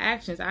through my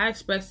actions. I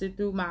express it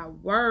through my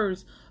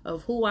words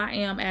of who I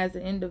am as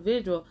an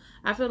individual.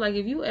 I feel like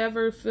if you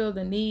ever feel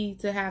the need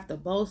to have to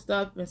boast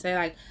up and say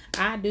like,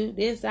 I do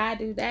this, I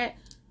do that,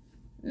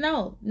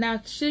 no.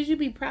 Now, should you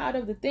be proud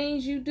of the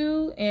things you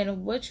do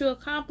and what you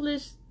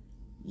accomplish?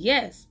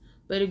 Yes.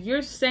 But if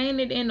you're saying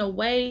it in a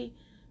way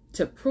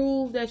to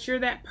prove that you're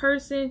that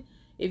person,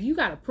 if you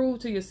got to prove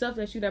to yourself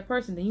that you're that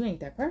person, then you ain't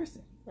that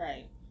person.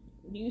 Right.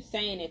 You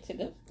saying it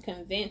to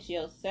convince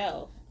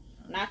yourself,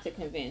 not to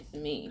convince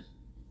me.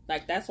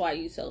 Like, that's why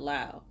you so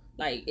loud.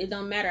 Like, it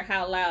don't matter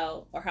how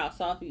loud or how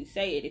soft you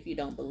say it if you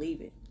don't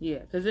believe it. Yeah,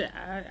 because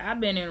I've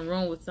been in a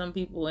room with some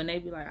people and they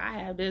be like, I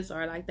have this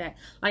or like that.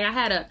 Like,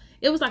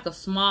 it was like a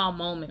small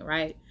moment,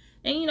 right?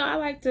 And, you know, I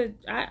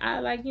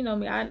like, you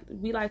know,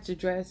 we like to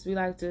dress. We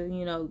like to,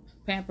 you know,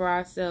 pamper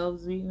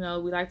ourselves. We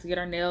like to get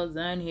our nails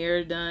done,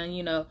 hair done.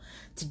 You know,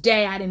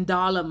 today I didn't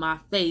doll up my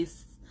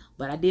face,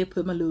 but I did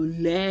put my little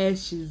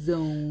lashes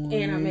on.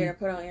 And I made her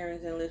put on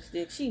earrings and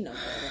lipstick. She knows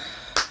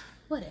better.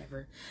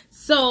 Whatever.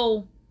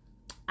 So,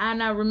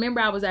 and I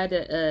remember I was at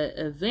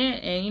the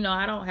event, and, you know,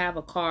 I don't have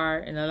a car.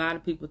 And a lot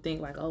of people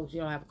think like, oh,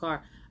 you don't have a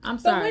car. I'm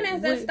sorry. But when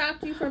has that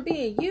stopped you from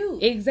being you?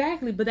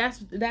 Exactly. But that's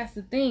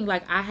the thing.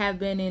 Like, I have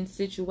been in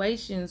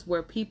situations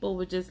where people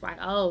were just like,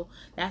 oh,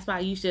 that's why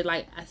you should,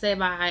 like, I say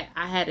if I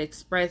had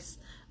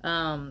expressed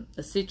a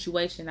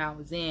situation I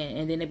was in,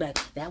 and then they'd be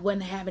like, that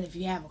wouldn't happen if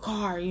you have a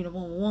car, you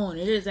know,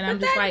 it is. And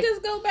I'm just like,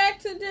 just go back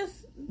to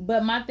just.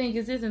 But my thing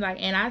is this, and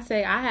like, and I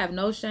say I have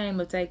no shame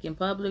of taking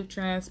public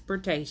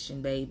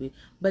transportation, baby.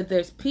 But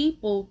there's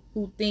people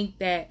who think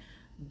that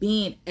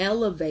being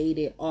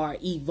elevated or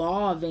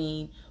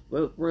evolving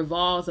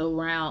revolves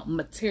around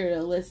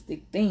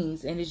materialistic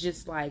things, and it's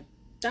just like,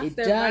 that's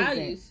their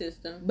value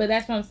system. But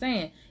that's what I'm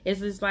saying.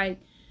 It's just like,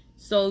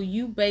 so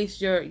you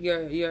base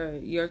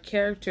your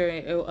character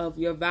of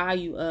your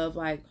value of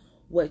like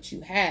what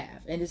you have,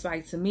 and it's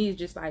like, to me it's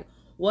just like,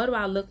 what do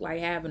I look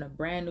like having a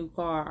brand new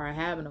car or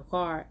having a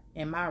car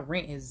and my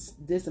rent is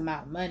this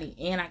amount of money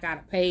and I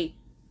gotta pay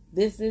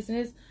this and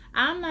this?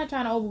 I'm not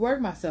trying to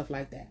overwork myself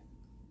like that.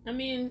 I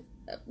mean,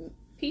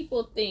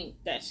 people think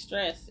that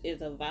stress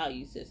is a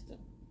value system.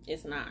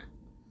 It's not.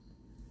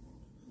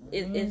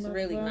 It's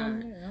really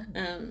not.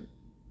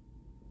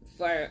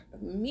 For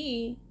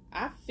me,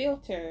 I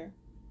filter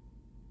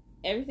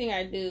everything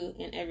I do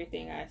and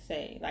everything I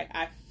say. Like,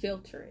 I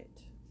filter it.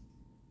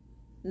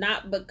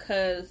 Not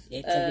because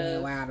it took me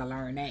a while to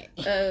learn that.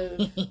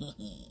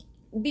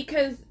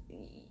 Because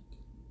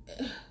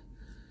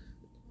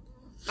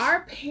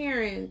our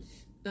parents,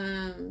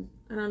 I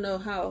don't know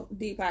how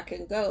deep I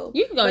can go.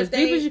 You can go as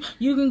deep as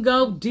you can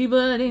go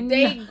deeper than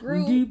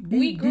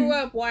we grew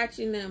up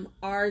watching them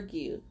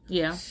argue.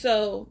 Yeah.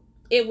 So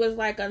it was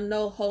like a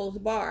no holds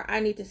bar. I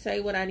need to say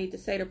what I need to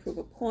say to prove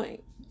a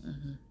point.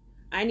 Mm-hmm.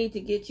 I need to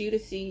get you to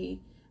see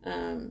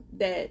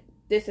that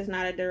this is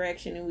not a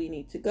direction and we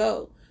need to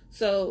go.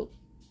 So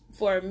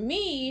for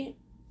me,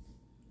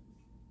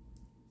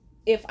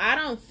 if I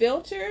don't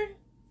filter,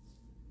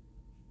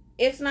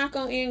 it's not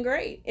going to end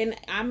great. And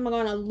I'm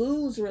going to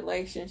lose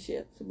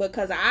relationships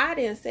because I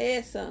didn't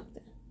say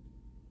something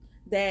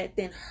that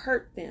then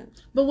hurt them.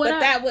 But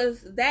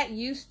that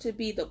used to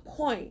be the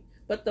point.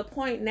 But the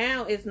point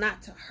now is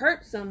not to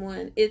hurt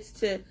someone. It's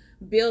to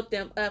build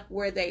them up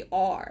where they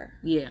are.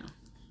 Yeah.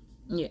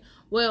 Yeah.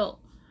 Well,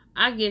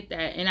 I get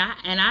that. And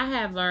I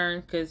have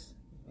learned, because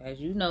as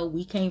you know,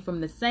 we came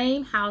from the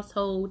same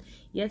household.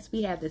 Yes,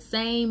 we had the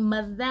same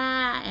mother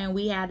and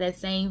we had the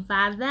same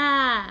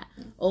father.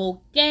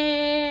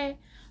 Okay.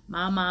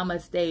 My mama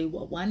stayed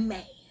with one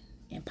man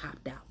and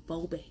popped out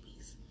 4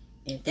 babies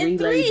and 3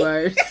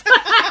 labors.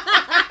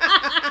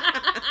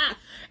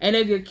 And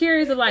if you're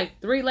curious of like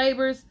 3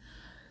 labors,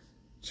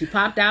 she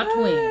popped out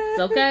twins.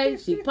 Okay?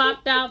 She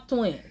popped out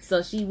twins.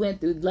 So she went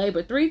through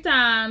labor 3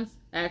 times,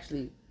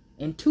 actually,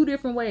 in 2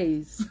 different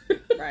ways.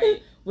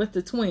 Right. With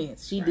the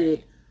twins.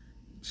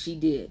 She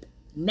did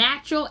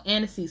natural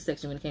and a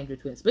C-section when it came to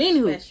twins. But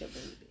anywho. Special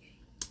baby.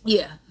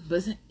 Yeah.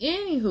 But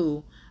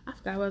anywho, I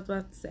forgot what I was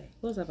about to say.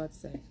 What was I about to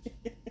say?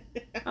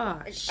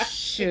 Oh,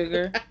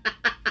 sugar.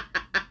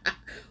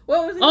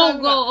 What was it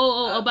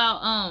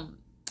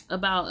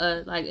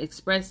about like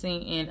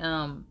expressing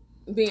and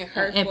being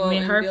hurtful and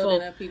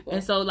building up people.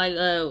 And so like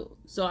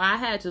so I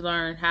had to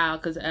learn how,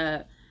 because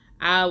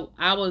I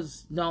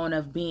was known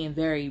of being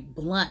very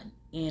blunt,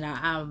 and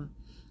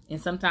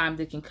and sometimes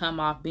it can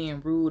come off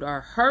being rude or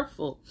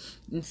hurtful.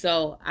 And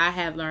so I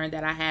have learned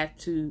that I had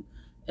to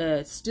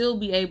still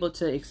be able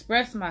to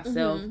express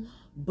myself, mm-hmm.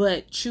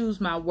 but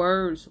choose my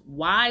words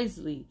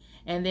wisely.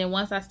 And then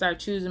once I start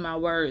choosing my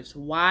words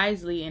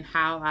wisely and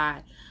how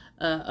I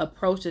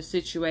approach a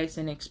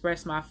situation,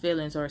 express my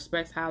feelings or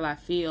express how I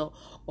feel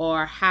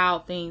or how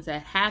things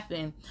that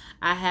happen,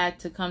 I had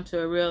to come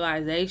to a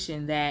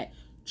realization that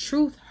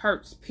truth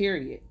hurts,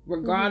 period.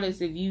 Regardless,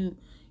 mm-hmm. if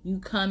you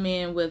come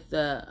in with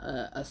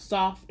a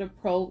soft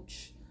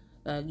approach.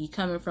 You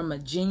coming from a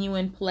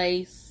genuine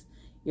place.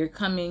 You're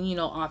coming, you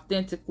know,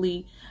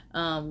 authentically.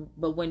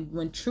 But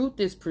when truth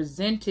is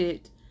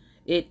presented,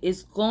 it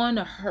is going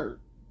to hurt,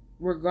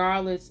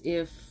 regardless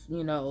if,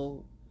 you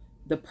know,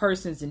 the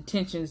person's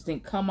intentions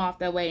didn't come off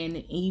that way, and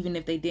even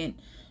if they didn't,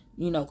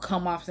 you know,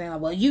 come off saying,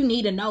 well, you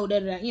need to know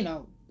that, you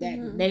know, that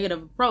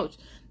negative approach,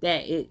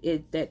 that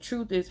that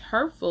truth is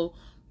hurtful.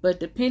 But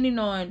depending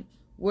on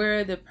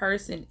where the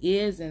person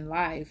is in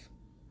life,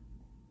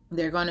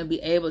 they're going to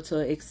be able to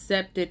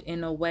accept it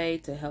in a way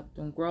to help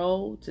them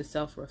grow, to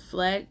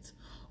self-reflect,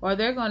 or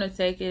they're going to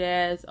take it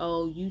as,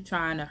 oh, you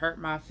trying to hurt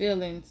my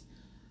feelings,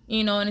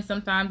 you know, and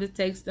sometimes it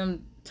takes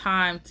them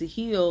time to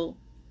heal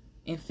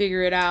and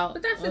figure it out.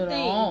 But that's the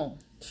thing. Own.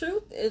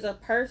 Truth is a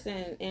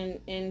person,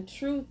 and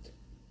truth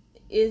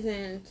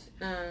isn't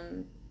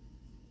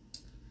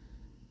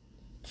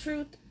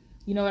truth.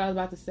 You know what I was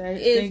about to say?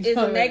 Is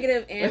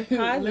negative and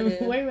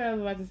positive. Wait, what I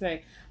was about to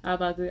say. I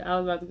was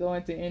about to go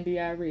into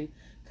NDRE.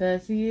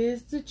 Cause he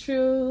is the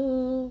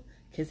truth.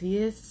 Cause he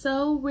is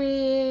so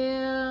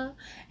real.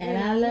 And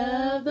I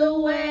love the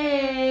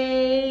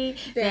way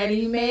that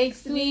he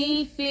makes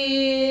me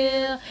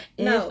feel.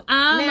 If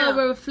I'm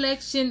a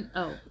reflection.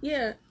 Oh.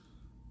 Yeah.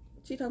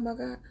 She talking about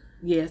God?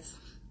 Yes.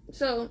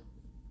 So,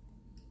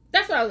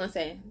 that's what I was going to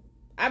say.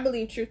 I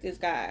believe truth is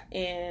God.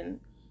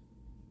 And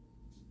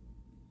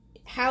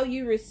how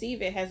you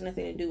receive it has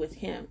nothing to do with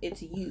him.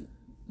 It's you.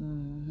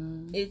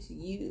 Mm-hmm. It's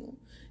you.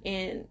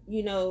 And,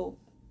 you know,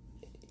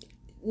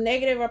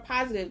 negative or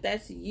positive,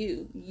 that's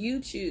you.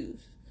 You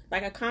choose.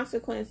 Like, a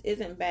consequence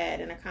isn't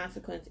bad and a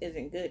consequence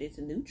isn't good. It's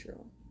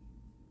neutral.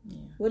 Yeah.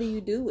 What do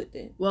you do with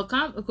it? Well,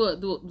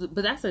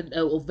 but that's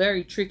a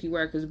very tricky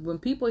word, because when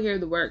people hear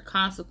the word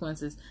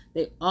consequences,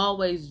 they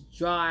always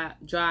drive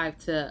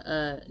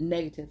to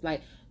negative,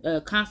 like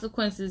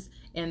consequences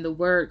and the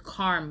word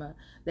karma.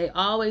 They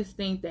always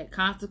think that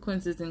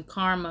consequences and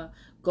karma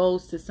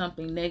goes to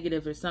something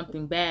negative or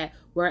something bad,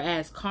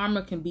 whereas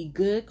karma can be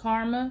good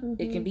karma,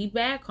 it can be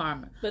bad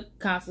karma. But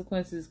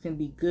consequences can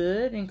be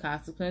good and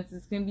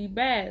consequences can be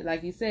bad.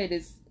 Like you said,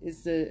 it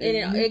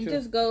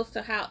just goes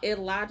to how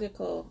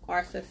illogical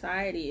our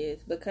society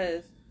is,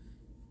 because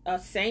a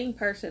sane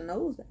person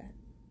knows that.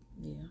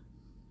 Yeah.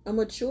 A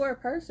mature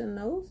person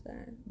knows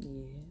that.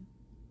 Yeah.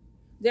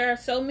 There are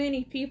so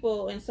many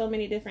people in so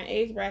many different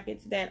age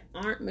brackets that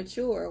aren't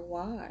mature.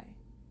 Why?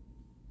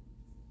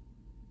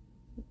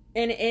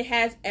 And it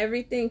has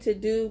everything to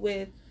do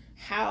with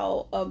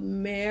how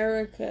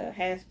America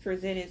has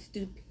presented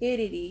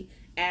stupidity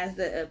as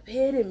the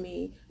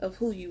epitome of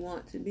who you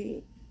want to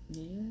be.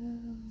 Yeah.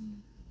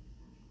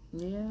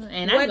 Yeah.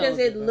 And what does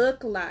it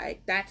look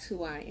like? That's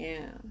who I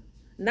am.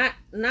 Not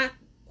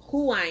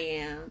who I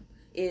am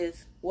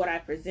is what I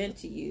present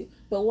to you,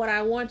 but what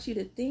I want you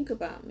to think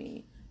about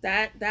me.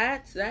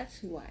 That's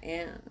who I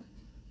am.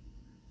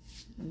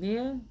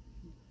 Yeah.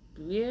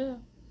 Yeah.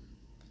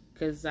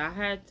 Because I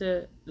had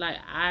to, like,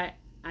 I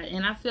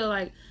feel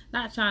like,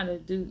 not trying to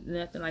do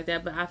nothing like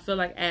that, but I feel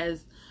like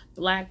as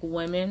Black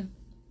women,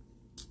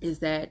 is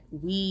that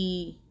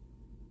we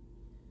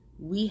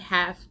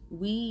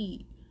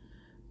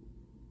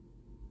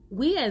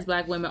as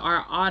Black women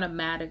are I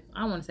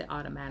want to say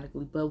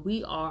automatically, but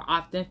we are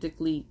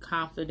authentically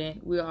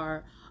confident. We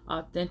are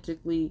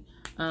authentically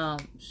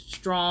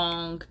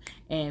strong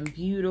and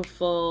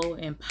beautiful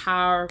and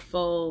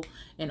powerful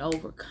and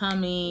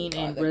overcoming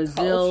and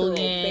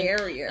resilient.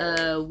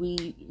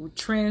 We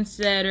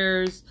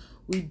trendsetters.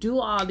 We do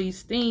all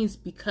these things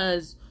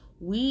because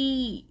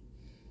we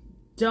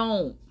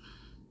don't.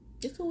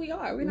 It's who we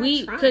are. We're not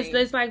trying. Because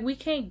it's like we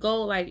can't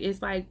go like,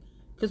 it's like,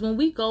 because when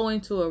we go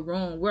into a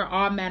room, we're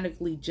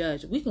automatically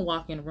judged. We can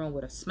walk in a room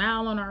with a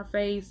smile on our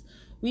face.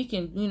 We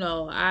can, you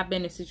know, I've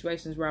been in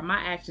situations where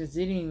my actions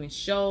didn't even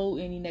show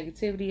any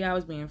negativity. I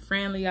was being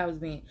friendly. I was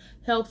being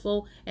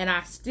helpful. And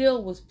I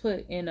still was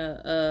put in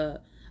a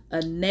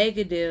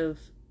negative...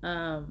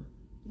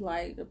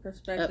 like the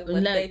perspective,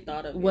 what they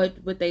thought of you.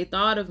 What they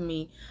thought of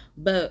me.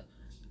 But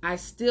I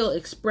still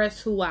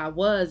expressed who I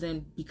was.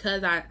 And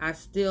because I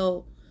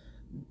still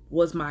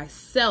was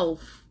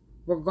myself,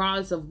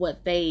 regardless of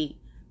what they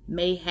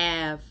may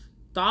have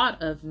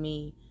thought of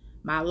me,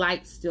 my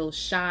light still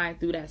shined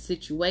through that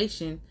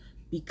situation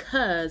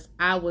because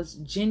I was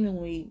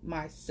genuinely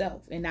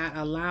myself and not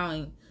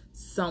allowing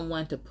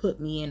someone to put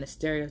me in a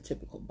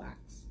stereotypical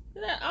box.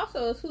 And that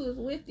also is who is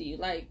with you.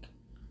 Like,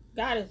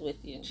 God is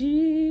with you.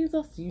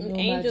 Jesus, you know,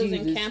 angels my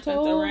Jesus encampeth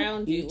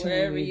around you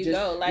wherever you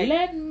go. Like,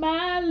 let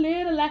my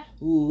little light.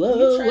 You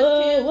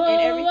trust him,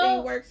 and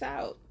everything works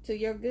out to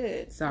your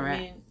good.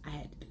 Sorry, I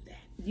had to do that.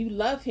 You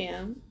love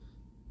him.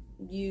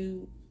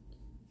 You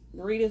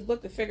read his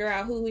book to figure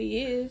out who he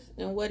is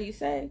and what he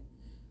say.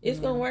 It's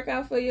gonna work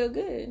out for your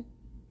good.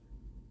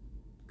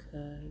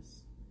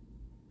 'Cause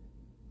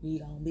we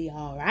gonna be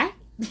all right.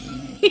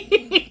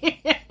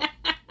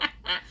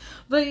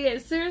 But yeah,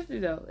 seriously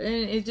though, and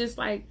it's just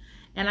like,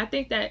 and I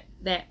think that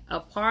a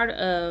part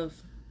of,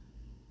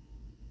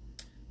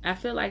 I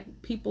feel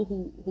like people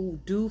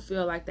who do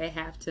feel like they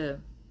have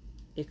to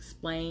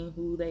explain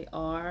who they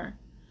are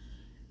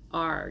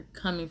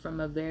coming from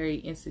a very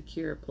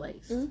insecure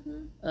place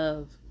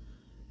of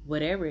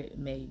whatever it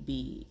may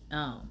be.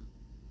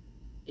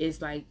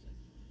 It's like,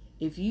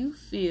 if you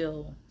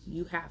feel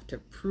you have to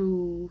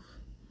prove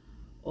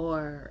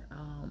or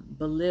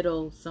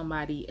belittle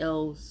somebody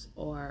else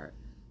or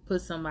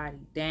put somebody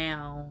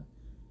down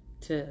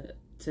to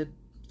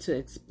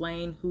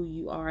explain who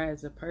you are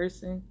as a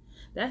person,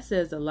 that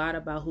says a lot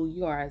about who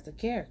you are as a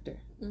character,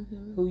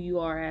 who you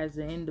are as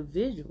an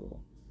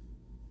individual.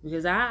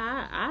 Because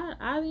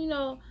I you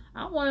know,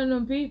 I'm one of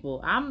them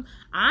people.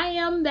 I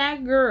am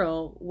that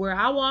girl where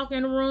I walk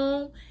in the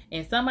room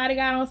and somebody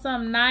got on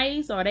something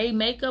nice, or they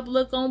makeup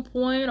look on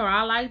point, or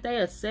I like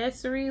their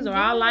accessories, or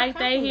I like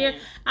their hair.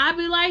 I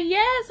be like,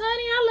 yes,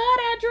 honey, I love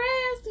that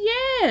dress.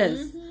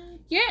 Yes.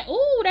 Yeah.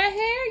 Ooh, that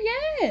hair.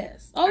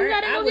 Yes. Oh, you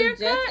got a new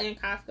haircut? I was just in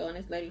Costco and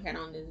this lady had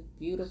on this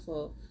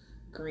beautiful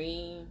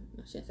green.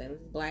 I shouldn't say it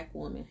was a black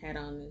woman had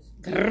on this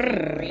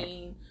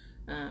green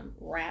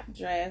wrap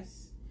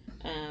dress.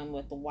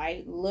 With the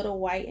little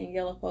white and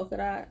yellow polka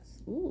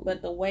dots. Ooh.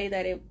 But the way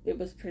that it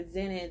was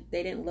presented,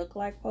 they didn't look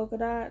like polka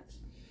dots.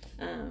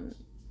 And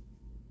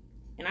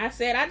I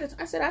said,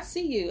 I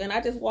see you. And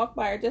I just walked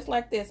by her just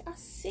like this. I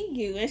see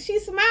you. And she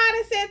smiled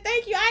and said,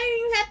 thank you. I didn't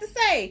even have to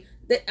say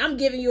that I'm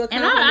giving you a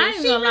compliment. And I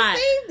ain't gonna lie.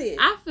 Received it.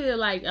 I feel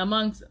like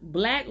amongst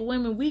black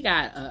women, we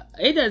got,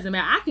 it doesn't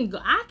matter. I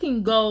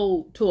can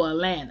go to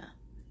Atlanta.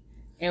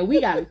 And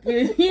we got,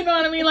 you know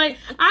what I mean? Like,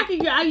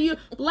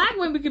 black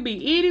women could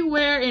be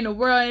anywhere in the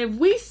world. And if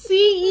we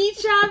see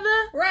each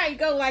other. Right,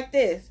 go like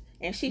this.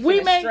 And she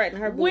straighten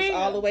her boots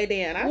all the way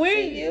down. I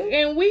see you.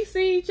 And we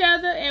see each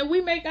other and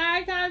we make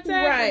eye contact.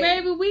 Right.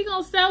 Baby, we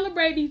gonna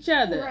celebrate each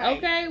other.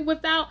 Right. Okay?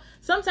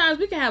 Sometimes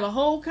we can have a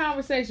whole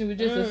conversation with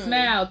just a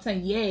smile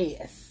saying,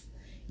 yes.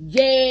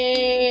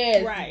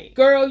 Yes. Right.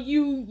 Girl,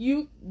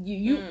 you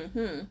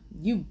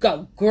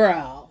go,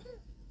 girl.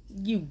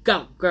 You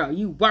go, girl.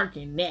 You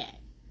working that.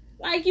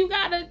 Like, you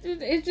gotta,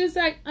 it's just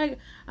like,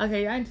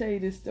 okay, I can tell you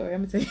this story.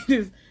 I'm gonna tell you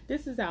this.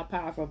 This is how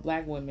powerful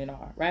black women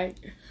are, right?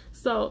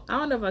 So, I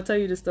don't know if I'll tell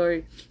you the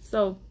story.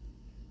 So,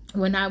 I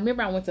went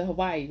to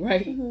Hawaii,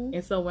 right?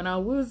 And so, when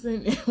we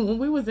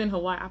was in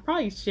Hawaii, I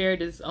probably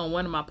shared this on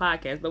one of my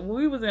podcasts, but when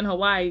we was in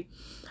Hawaii,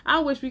 I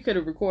wish we could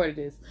have recorded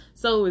this.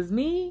 So, it was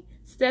me,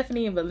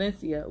 Stephanie, and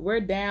Valencia. We're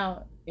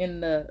down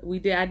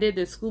I did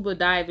this scuba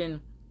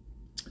diving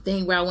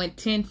thing where I went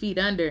 10 feet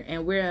under,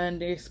 and we're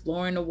under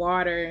exploring the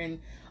water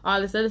and all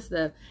this other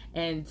stuff.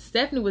 And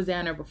Stephanie was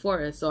down there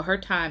before us, so her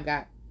time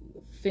got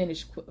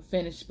finished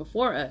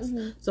before us.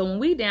 So when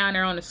we down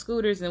there on the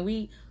scooters and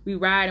we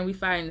ride and we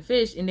fighting the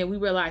fish, and then we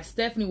realized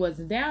Stephanie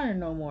wasn't down there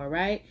no more,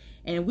 right?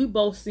 And we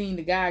both seen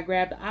the guy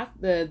grab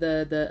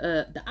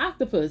the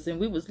octopus, and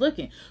we was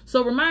looking.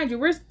 So remind you,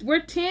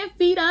 we're 10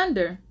 feet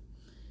under.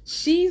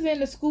 She's in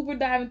the scuba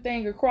diving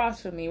thing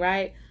across from me,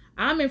 right?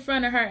 I'm in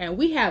front of her and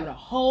we having a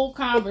whole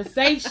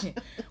conversation.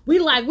 we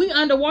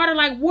underwater,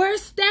 like,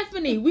 where's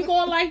Stephanie? We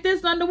going like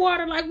this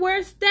underwater, like,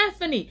 where's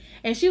Stephanie?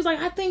 And she was like,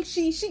 I think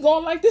she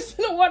going like this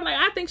in the water, like,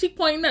 I think she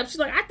pointing up. She's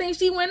like, I think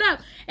she went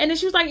up. And then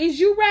she was like, is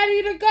you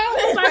ready to go?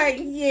 I was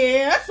like,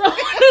 yeah.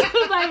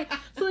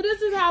 So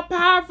this is how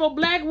powerful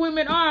black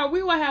women are.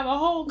 We will have a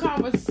whole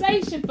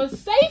conversation for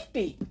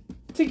safety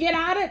to get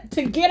out of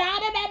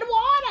that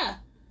water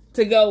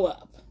to go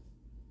up.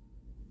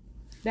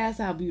 That's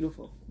how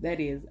beautiful that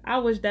is. I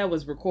wish that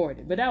was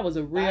recorded, but that was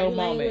a real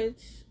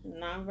moment.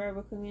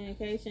 Nonverbal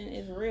communication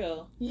is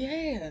real.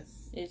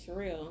 Yes. It's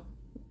real.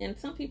 And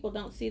some people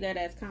don't see that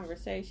as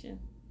conversation.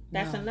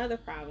 That's another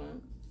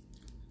problem.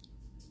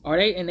 Or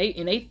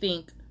they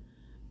think,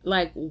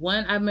 like,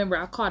 I remember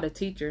I called a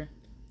teacher.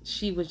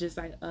 She was just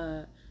like,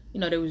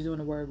 they was doing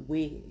the word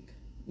wig,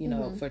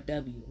 for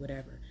W,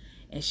 whatever.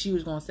 And she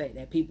was going to say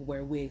that people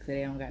wear wigs so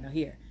they don't got no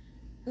hair.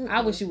 I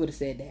wish she would have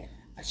said that.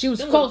 She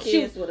was close. She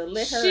was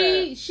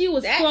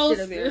that close. Should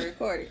have been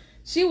recorded.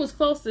 She was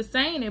close to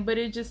saying it, but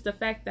it's just the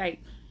fact that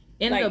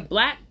in the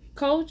black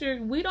culture,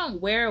 we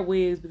don't wear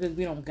wigs because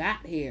we don't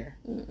got hair.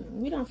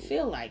 We don't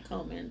feel like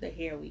combing the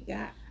hair we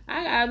got.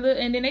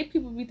 And then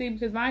people be thinking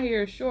because my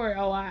hair is short,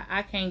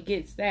 I can't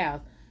get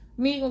styles.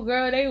 Me,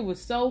 girl, they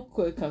was so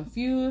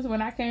confused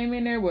when I came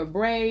in there with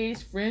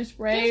braids, French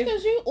braids.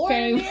 Just because you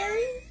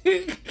ordinary.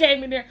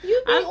 Came in there.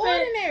 You be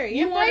ordinary.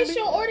 Embrace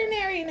your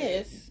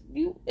ordinariness.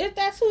 If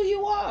that's who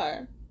you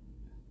are.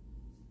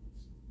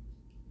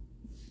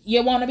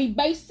 You want to be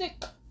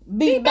basic?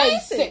 Be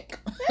basic.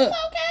 That's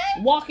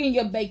okay. Walk in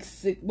your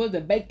basic. What's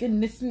the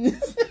baconness?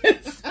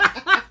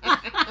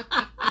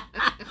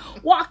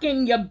 Walk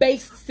in your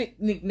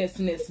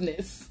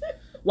basicness.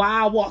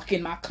 While I walk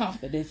in my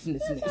confidence.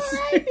 That's all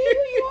right. Be who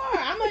you are.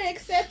 I'm going to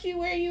accept you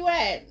where you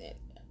at.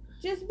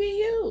 Just be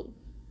you.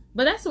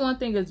 But that's the one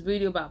thing that's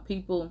beauty about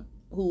people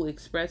who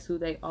express who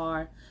they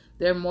are.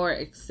 They're more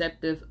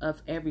acceptive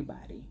of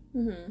everybody.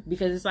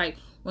 Because it's like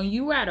when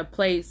you're at a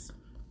place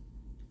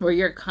where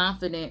you're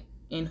confident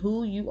in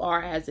who you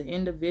are as an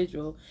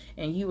individual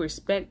and you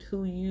respect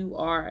who you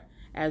are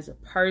as a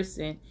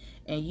person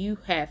and you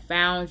have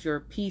found your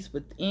peace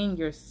within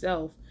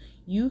yourself,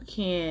 you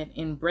can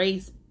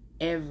embrace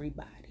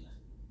everybody.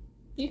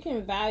 You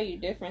can value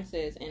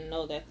differences and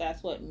know that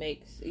that's what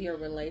makes your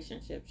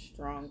relationship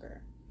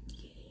stronger.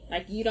 Yes.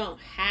 Like, you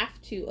don't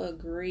have to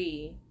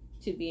agree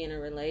to be in a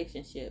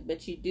relationship,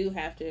 but you do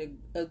have to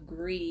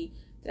agree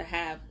to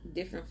have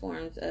different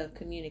forms of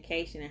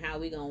communication and how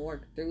we gonna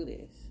work through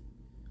this.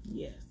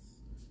 Yes.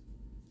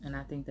 And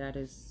I think that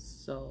is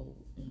so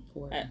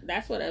important.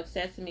 That's what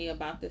upsets me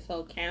about this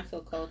whole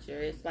cancel culture.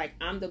 It's like,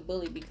 I'm the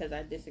bully because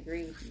I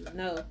disagree with you.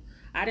 No,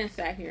 I didn't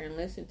sat here and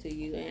listen to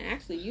you. And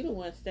actually, you the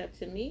one stepped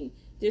to me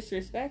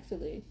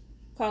disrespectfully,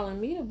 calling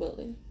me the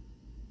bully.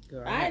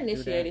 Girl, I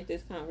initiated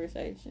this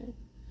conversation.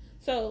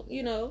 So,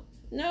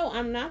 no,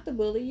 I'm not the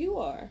bully. You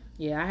are.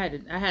 Yeah,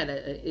 I had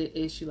a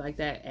issue like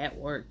that at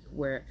work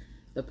where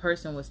the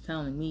person was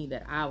telling me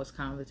that I was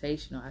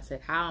confrontational. I said,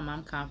 "How am I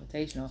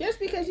confrontational?" Just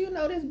because you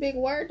know this big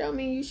word don't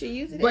mean you should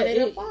use it. But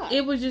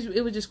it was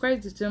just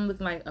crazy to them,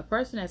 looking like a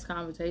person that's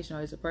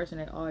confrontational is a person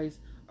that always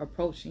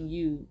approaching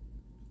you,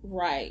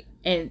 right?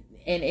 And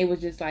it was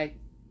just like,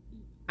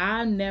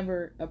 I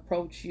never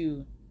approach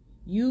you.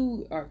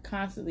 You are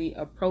constantly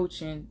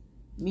approaching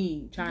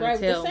me, trying to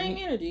tell the same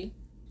energy,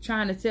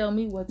 trying to tell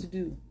me what to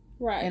do.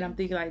 Right. And I'm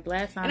thinking, like,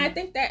 last time. And I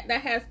think that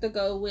has to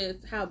go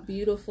with how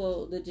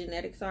beautiful the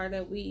genetics are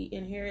that we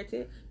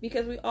inherited.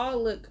 Because we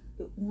all look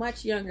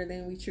much younger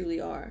than we truly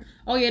are.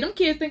 Oh, yeah. Them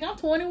kids think I'm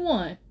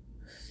 21.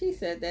 She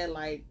said that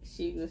like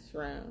she was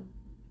from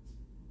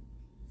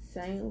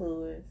St.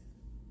 Louis.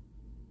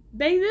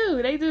 They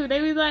do. They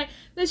be like,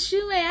 the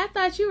shoemate, I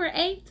thought you were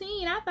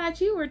 18. I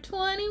thought you were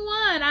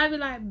 21. I'd be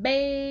like,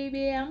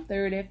 baby, I'm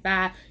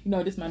 35.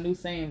 This is my new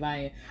saying,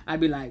 Vian. I'd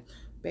be like,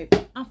 baby,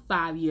 I'm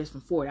 5 years from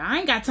 40. I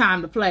ain't got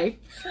time to play.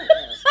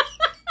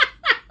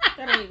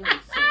 That don't even make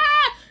sense.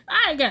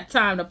 I ain't got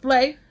time to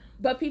play.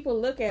 But people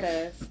look at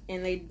us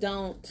and they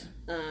don't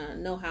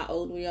know how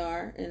old we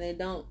are, and they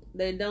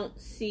don't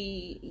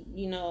see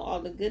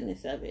all the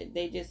goodness of it.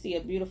 They just see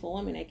a beautiful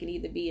woman. They can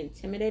either be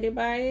intimidated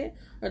by it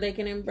or they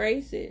can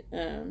embrace it.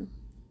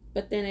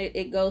 But then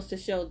it goes to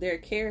show their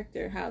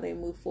character, how they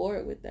move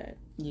forward with that.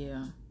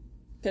 Yeah.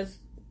 Because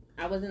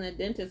I was in a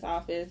dentist's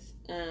office.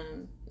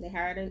 They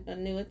hired a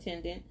new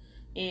attendant,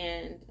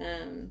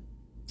 and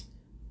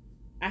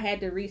I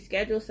had to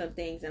reschedule some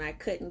things, and I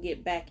couldn't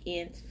get back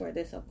in for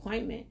this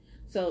appointment.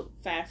 So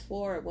fast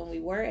forward, when we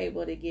were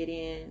able to get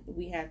in,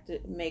 we had to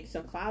make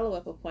some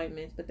follow-up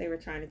appointments, but they were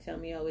trying to tell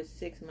me, it's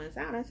 6 months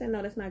out. I said,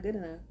 no, that's not good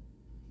enough.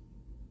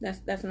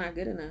 That's not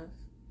good enough.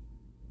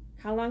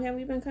 How long have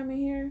we been coming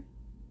here?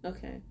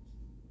 Okay.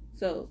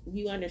 So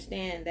you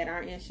understand that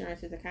our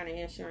insurance is the kind of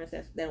insurance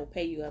that'll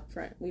pay you up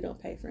front. We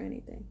don't pay for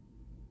anything.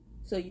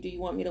 So do you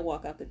want me to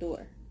walk out the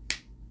door?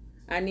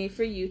 I need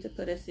for you to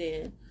put us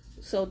in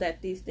so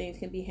that these things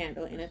can be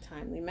handled in a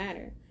timely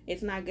manner.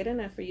 It's not good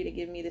enough for you to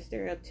give me the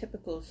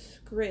stereotypical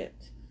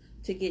script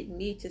to get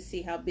me to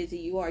see how busy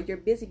you are. You're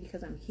busy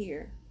because I'm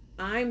here.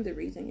 I'm the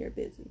reason you're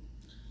busy.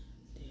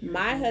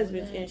 My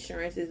husband's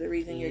insurance is the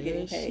reason you're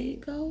getting paid. She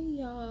go,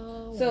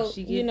 y'all. So,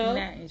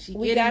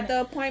 we got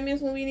the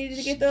appointments when we needed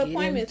to get the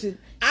appointments.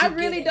 I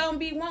really don't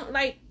be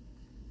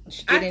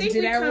I think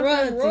we come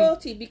from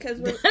royalty because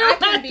I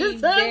can be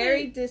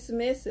very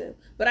dismissive.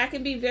 But I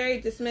can be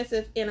very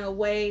dismissive in a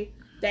way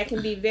that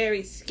can be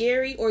very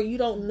scary, or you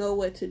don't know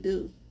what to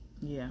do.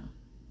 Yeah.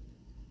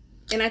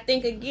 And I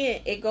think,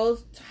 again, it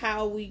goes to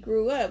how we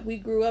grew up. We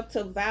grew up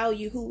to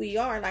value who we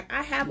are. Like,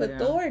 I have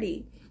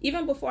authority.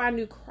 Even before I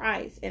knew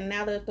Christ, and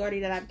now the authority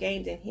that I've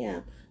gained in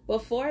Him.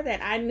 Before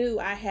that, I knew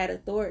I had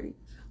authority.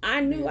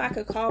 I knew I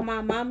could call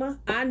my mama.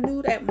 I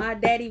knew that my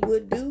daddy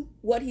would do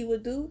what he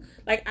would do.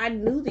 Like, I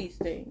knew these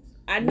things.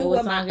 I knew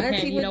what my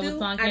auntie would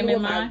do. I knew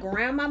what my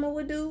grandmama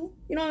would do.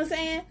 You know what I'm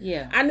saying?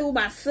 Yeah. I knew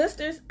my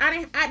sisters.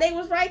 They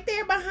was right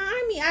there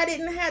behind me. I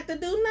didn't have to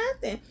do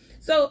nothing.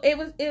 So it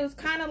was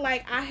kind of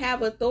like I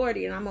have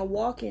authority and I'm gonna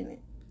walk in it.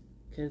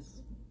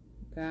 Because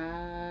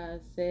God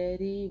said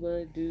He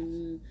would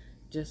do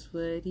just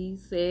what He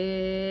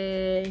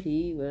said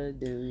He would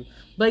do.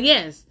 But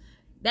yes,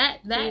 that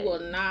He will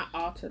not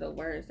alter the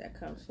words that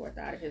comes forth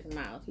out of His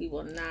mouth. He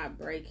will not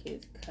break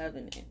His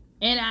covenant.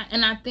 And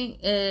I think,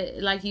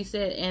 like you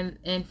said,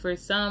 and for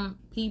some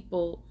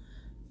people,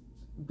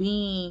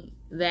 being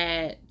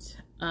that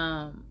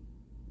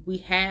we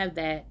have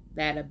that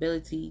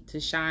ability to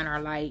shine our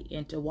light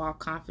and to walk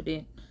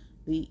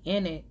confidently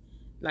in it,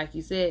 like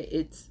you said,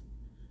 it's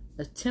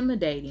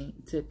intimidating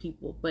to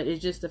people. But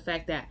it's just the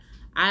fact that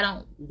I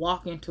don't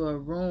walk into a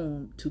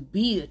room to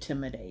be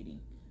intimidating.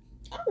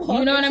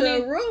 You know what I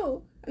mean?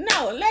 Room.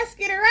 No, let's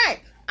get it right.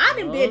 I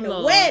done been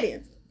to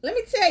weddings. Let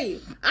me tell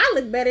you, I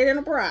look better than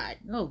a bride.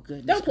 Oh,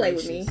 goodness. Don't play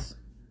with me.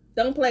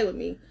 Don't play with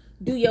me.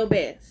 Do your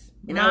best.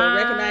 And I will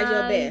recognize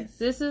your best.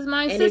 This is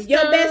my sister. And if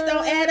your best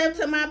don't add up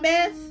to my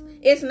best,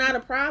 it's not a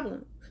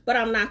problem. But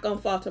I'm not going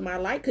to fall to my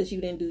light because you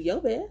didn't do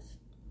your best.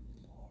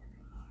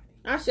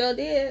 I sure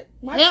did.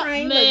 My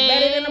train looked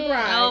better than the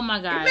bride. Oh,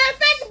 my God. As a matter of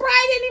fact, the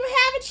bride didn't even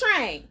have a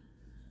train.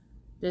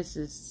 This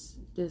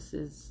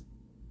is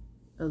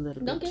a little bit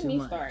too much. Don't get me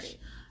started.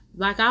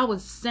 Like I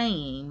was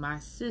saying, my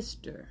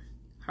sister,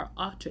 her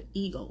alter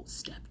ego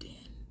stepped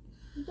in.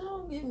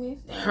 Don't get me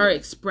started. Her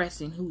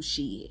expressing who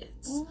she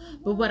is.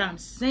 Mm-hmm. But what I'm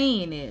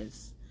saying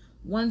is,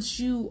 once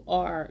you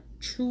are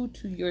true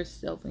to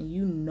yourself and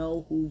you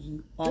know who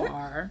you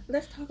are,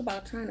 let's talk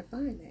about trying to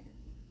find that.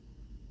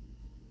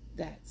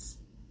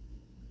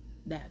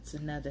 That's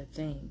another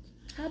thing.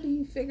 How do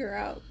you figure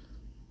out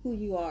who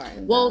you are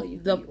and value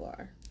who you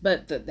are?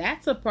 But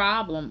that's a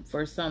problem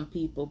for some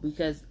people,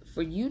 because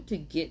for you to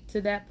get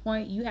to that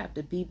point, you have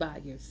to be by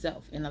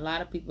yourself. And a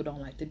lot of people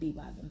don't like to be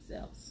by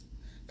themselves,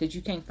 because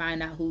you can't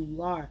find out who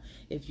you are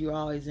if you're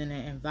always in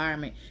an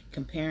environment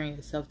comparing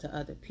yourself to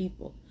other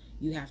people.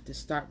 You have to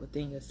start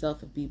within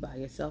yourself and be by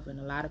yourself. And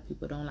a lot of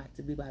people don't like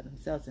to be by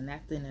themselves. And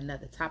that's then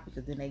another topic,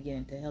 because then they get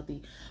into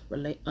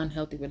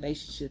unhealthy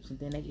relationships. And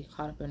then they get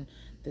caught up in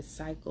this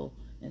cycle.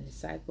 And the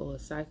cycle.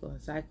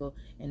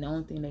 And the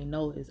only thing they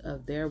know is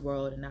of their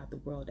world and not the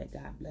world that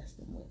God blessed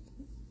them with.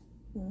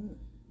 Mm-hmm.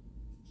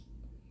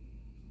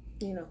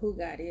 You know, who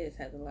God is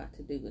has a lot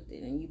to do with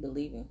it. And you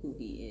believe in who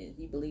he is.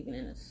 You believe in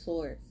a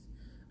source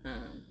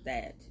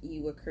that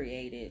you were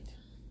created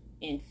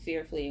and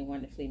fearfully and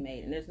wonderfully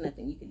made. And there's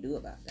nothing you can do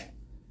about that.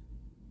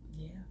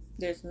 Yeah.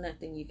 There's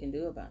nothing you can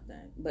do about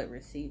that but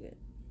receive it.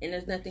 And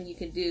there's nothing you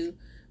can do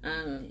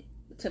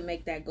to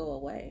make that go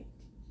away.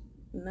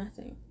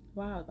 Nothing.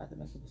 Wow, I was about to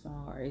make up a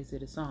song, or is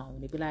it a song?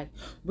 And they'd be like,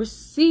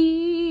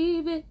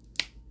 receive it,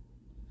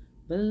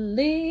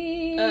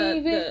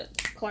 believe it.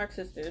 The Clark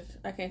sisters.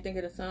 I can't think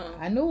of the song.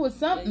 I knew it was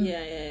something.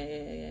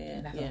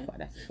 Yeah.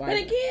 That's but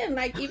again,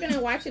 like, even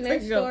in watching their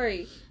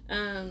story,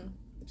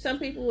 some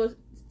people will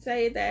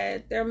say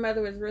that their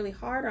mother was really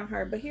hard on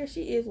her, but here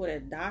she is with a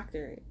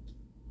doctorate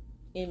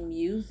in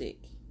music.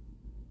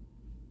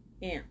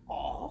 And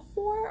all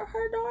four of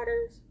her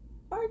daughters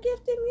are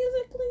gifted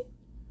musically.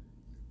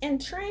 And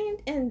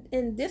trained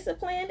and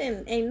disciplined,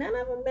 and ain't none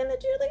of them been a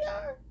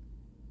Juilliard.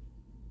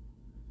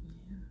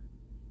 Yeah.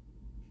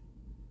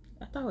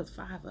 I thought it was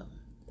 5 of them.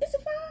 Is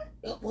it 5?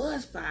 It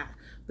was 5,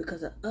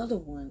 because the other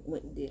one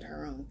went and did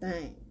her own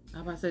thing.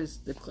 I was about to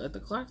say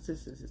the Clark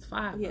sisters is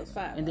 5. Yes,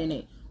 5. And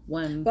then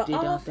one but did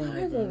all their 5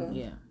 thing. of them,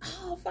 Yeah.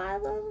 all 5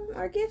 of them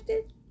are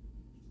gifted.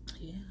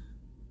 Yeah.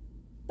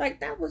 Like,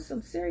 that was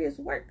some serious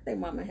work their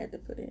mama had to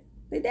put in.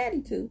 Their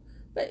daddy too.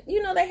 But,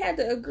 you know, they had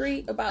to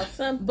agree about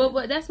something.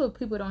 But that's what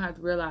people don't have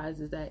to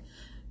realize, is that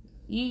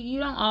you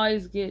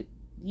don't get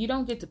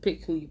to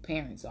pick who your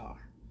parents are.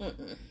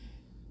 Mm-mm.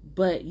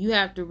 But you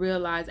have to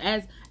realize,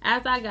 as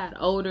I got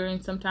older,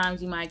 and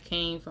sometimes you might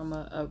came from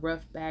a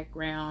rough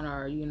background,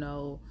 or, you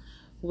know,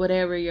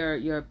 whatever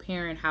your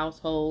parent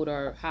household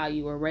or how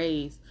you were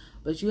raised.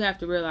 But you have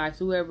to realize,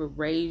 whoever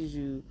raised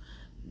you,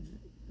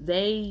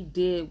 they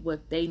did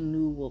what they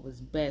knew what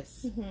was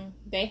best. Mm-hmm.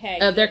 They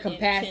had of their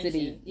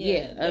capacity.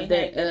 Of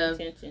their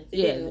intentions. It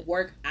didn't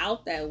work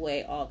out that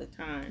way all the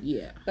time.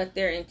 Yeah. But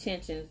their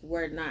intentions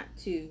were not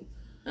to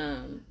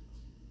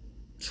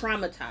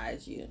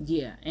traumatize you.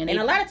 Yeah. And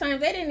a lot of times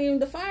they didn't even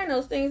define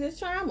those things as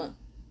trauma.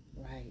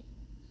 Right.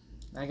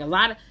 Like and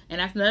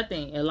that's another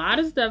thing. A lot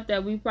of stuff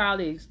that we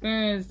probably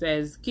experienced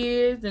as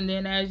kids, and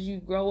then as you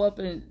grow up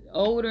and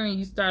older and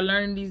you start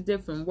learning these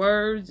different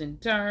words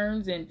and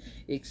terms and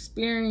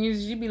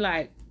experiences, you be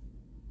like,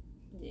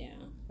 yeah.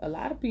 A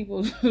lot of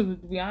people, to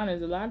be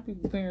honest, a lot of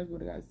people's parents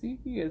would have got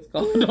CPS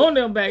called on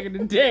them back in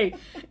the day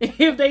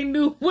if they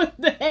knew what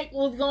the heck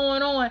was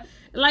going on.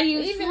 Like,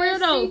 even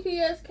if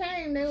CPS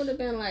came, they would have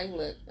been like,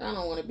 look, I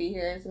don't want to be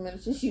here in some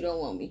minutes since you don't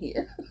want me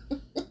here.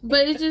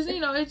 But it's just,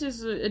 it's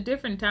just a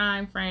different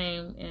time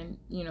frame and,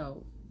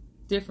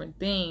 different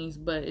things.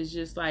 But it's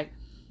just like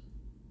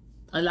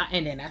a lot.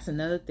 And then that's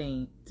another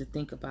thing to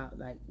think about.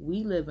 Like,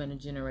 we live in a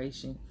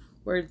generation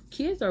where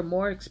kids are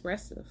more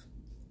expressive.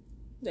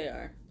 They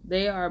are.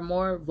 They are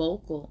more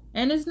vocal.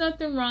 And there's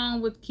nothing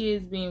wrong with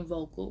kids being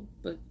vocal,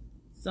 but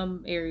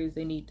some areas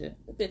they need to...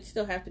 They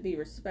still have to be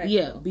respectful.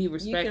 Yeah, be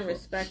respectful. You can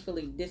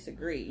respectfully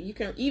disagree. You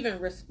can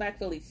even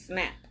respectfully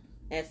snap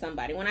at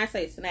somebody. When I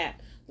say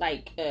snap,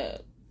 like,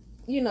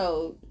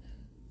 insult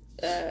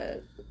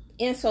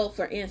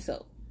for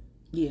insult.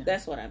 Yeah.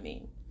 That's what I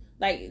mean.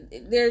 Like,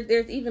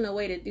 there's even a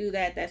way to do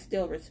that that's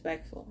still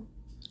respectful.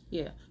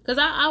 Yeah. Because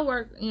I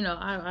work,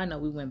 I know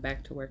we went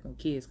back to working with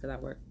kids because I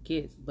work with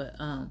kids, but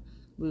I'm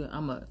going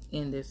to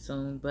end this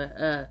soon.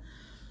 But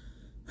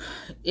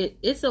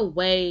it's a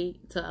way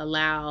to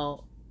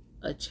allow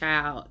a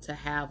child to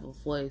have a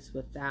voice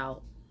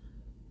without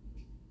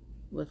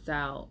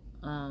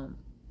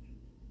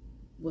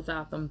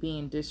them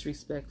being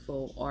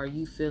disrespectful, or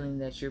you feeling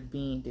that you're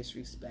being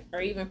disrespectful,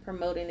 or even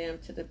promoting them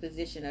to the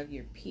position of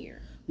your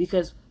peer.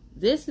 Because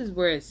this is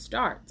where it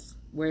starts,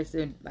 where it's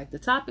in, like the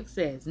topic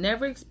says,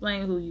 never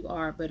explain who you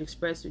are, but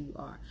express who you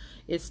are.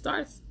 It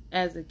starts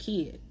as a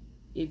kid.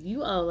 If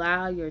you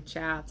allow your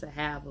child to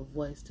have a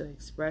voice to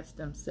express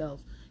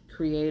themselves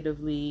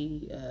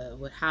creatively,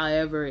 with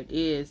however it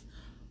is,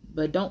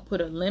 but don't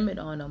put a limit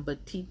on them,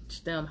 but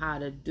teach them how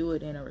to do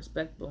it in a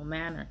respectful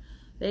manner,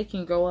 they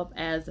can grow up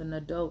as an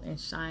adult and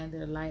shine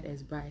their light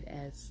as bright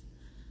as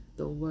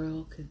the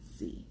world could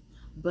see.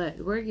 But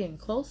we're getting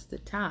close to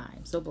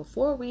time. So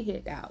before we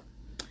hit out,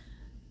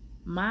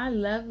 My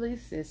lovely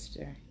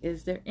sister,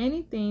 is there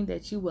anything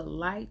that you would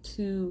like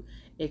to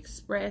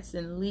express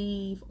and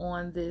leave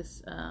on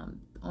this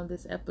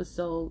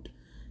episode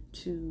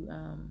to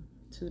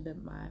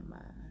my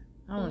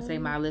I don't want to say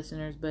my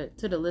listeners, but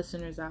to the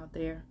listeners out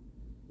there?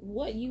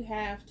 What you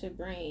have to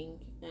bring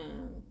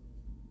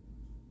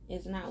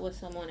is not what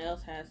someone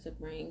else has to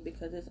bring,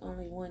 because it's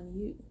only one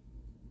you.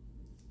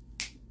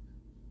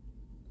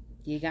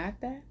 You got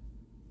that?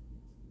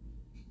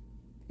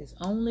 It's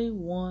only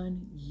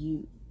one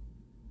you.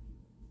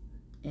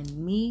 And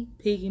me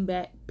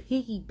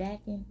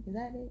piggybacking, is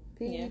that it?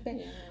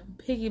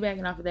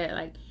 Piggybacking off of that,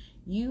 like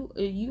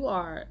you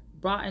are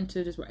brought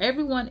into this world.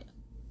 Everyone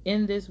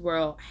in this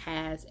world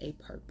has a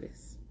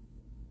purpose.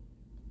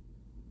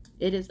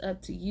 It is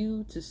up to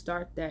you to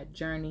start that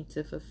journey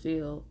to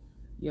fulfill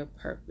your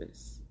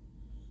purpose.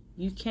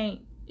 You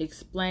can't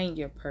explain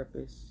your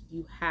purpose.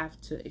 You have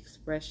to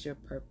express your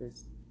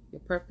purpose.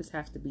 Your purpose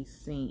has to be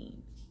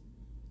seen.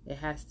 It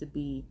has to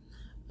be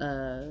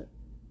a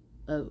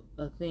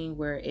thing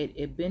where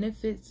it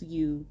benefits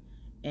you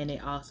and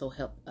it also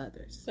helps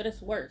others. But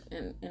it's work,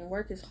 and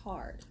work is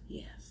hard.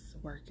 Yes,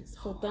 work is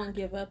hard. So don't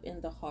give up in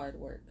the hard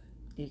work.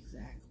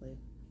 Exactly.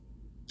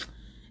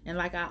 And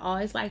like I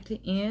always like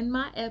to end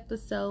my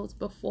episodes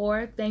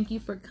before, thank you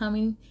for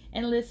coming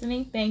and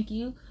listening. Thank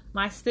you,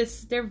 my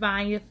sister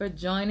Vanya, for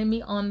joining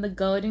me on the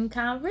Golden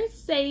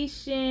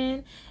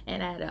Conversation.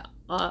 And at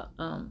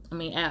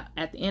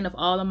the end of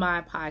all of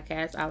my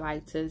podcasts, I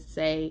like to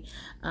say,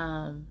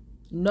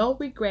 no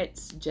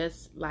regrets,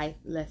 just life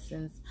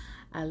lessons.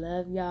 I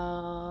love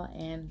y'all,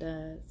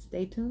 and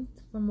stay tuned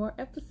for more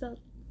episodes.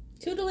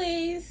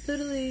 Toodalese.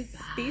 Toodalese.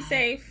 Be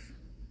safe.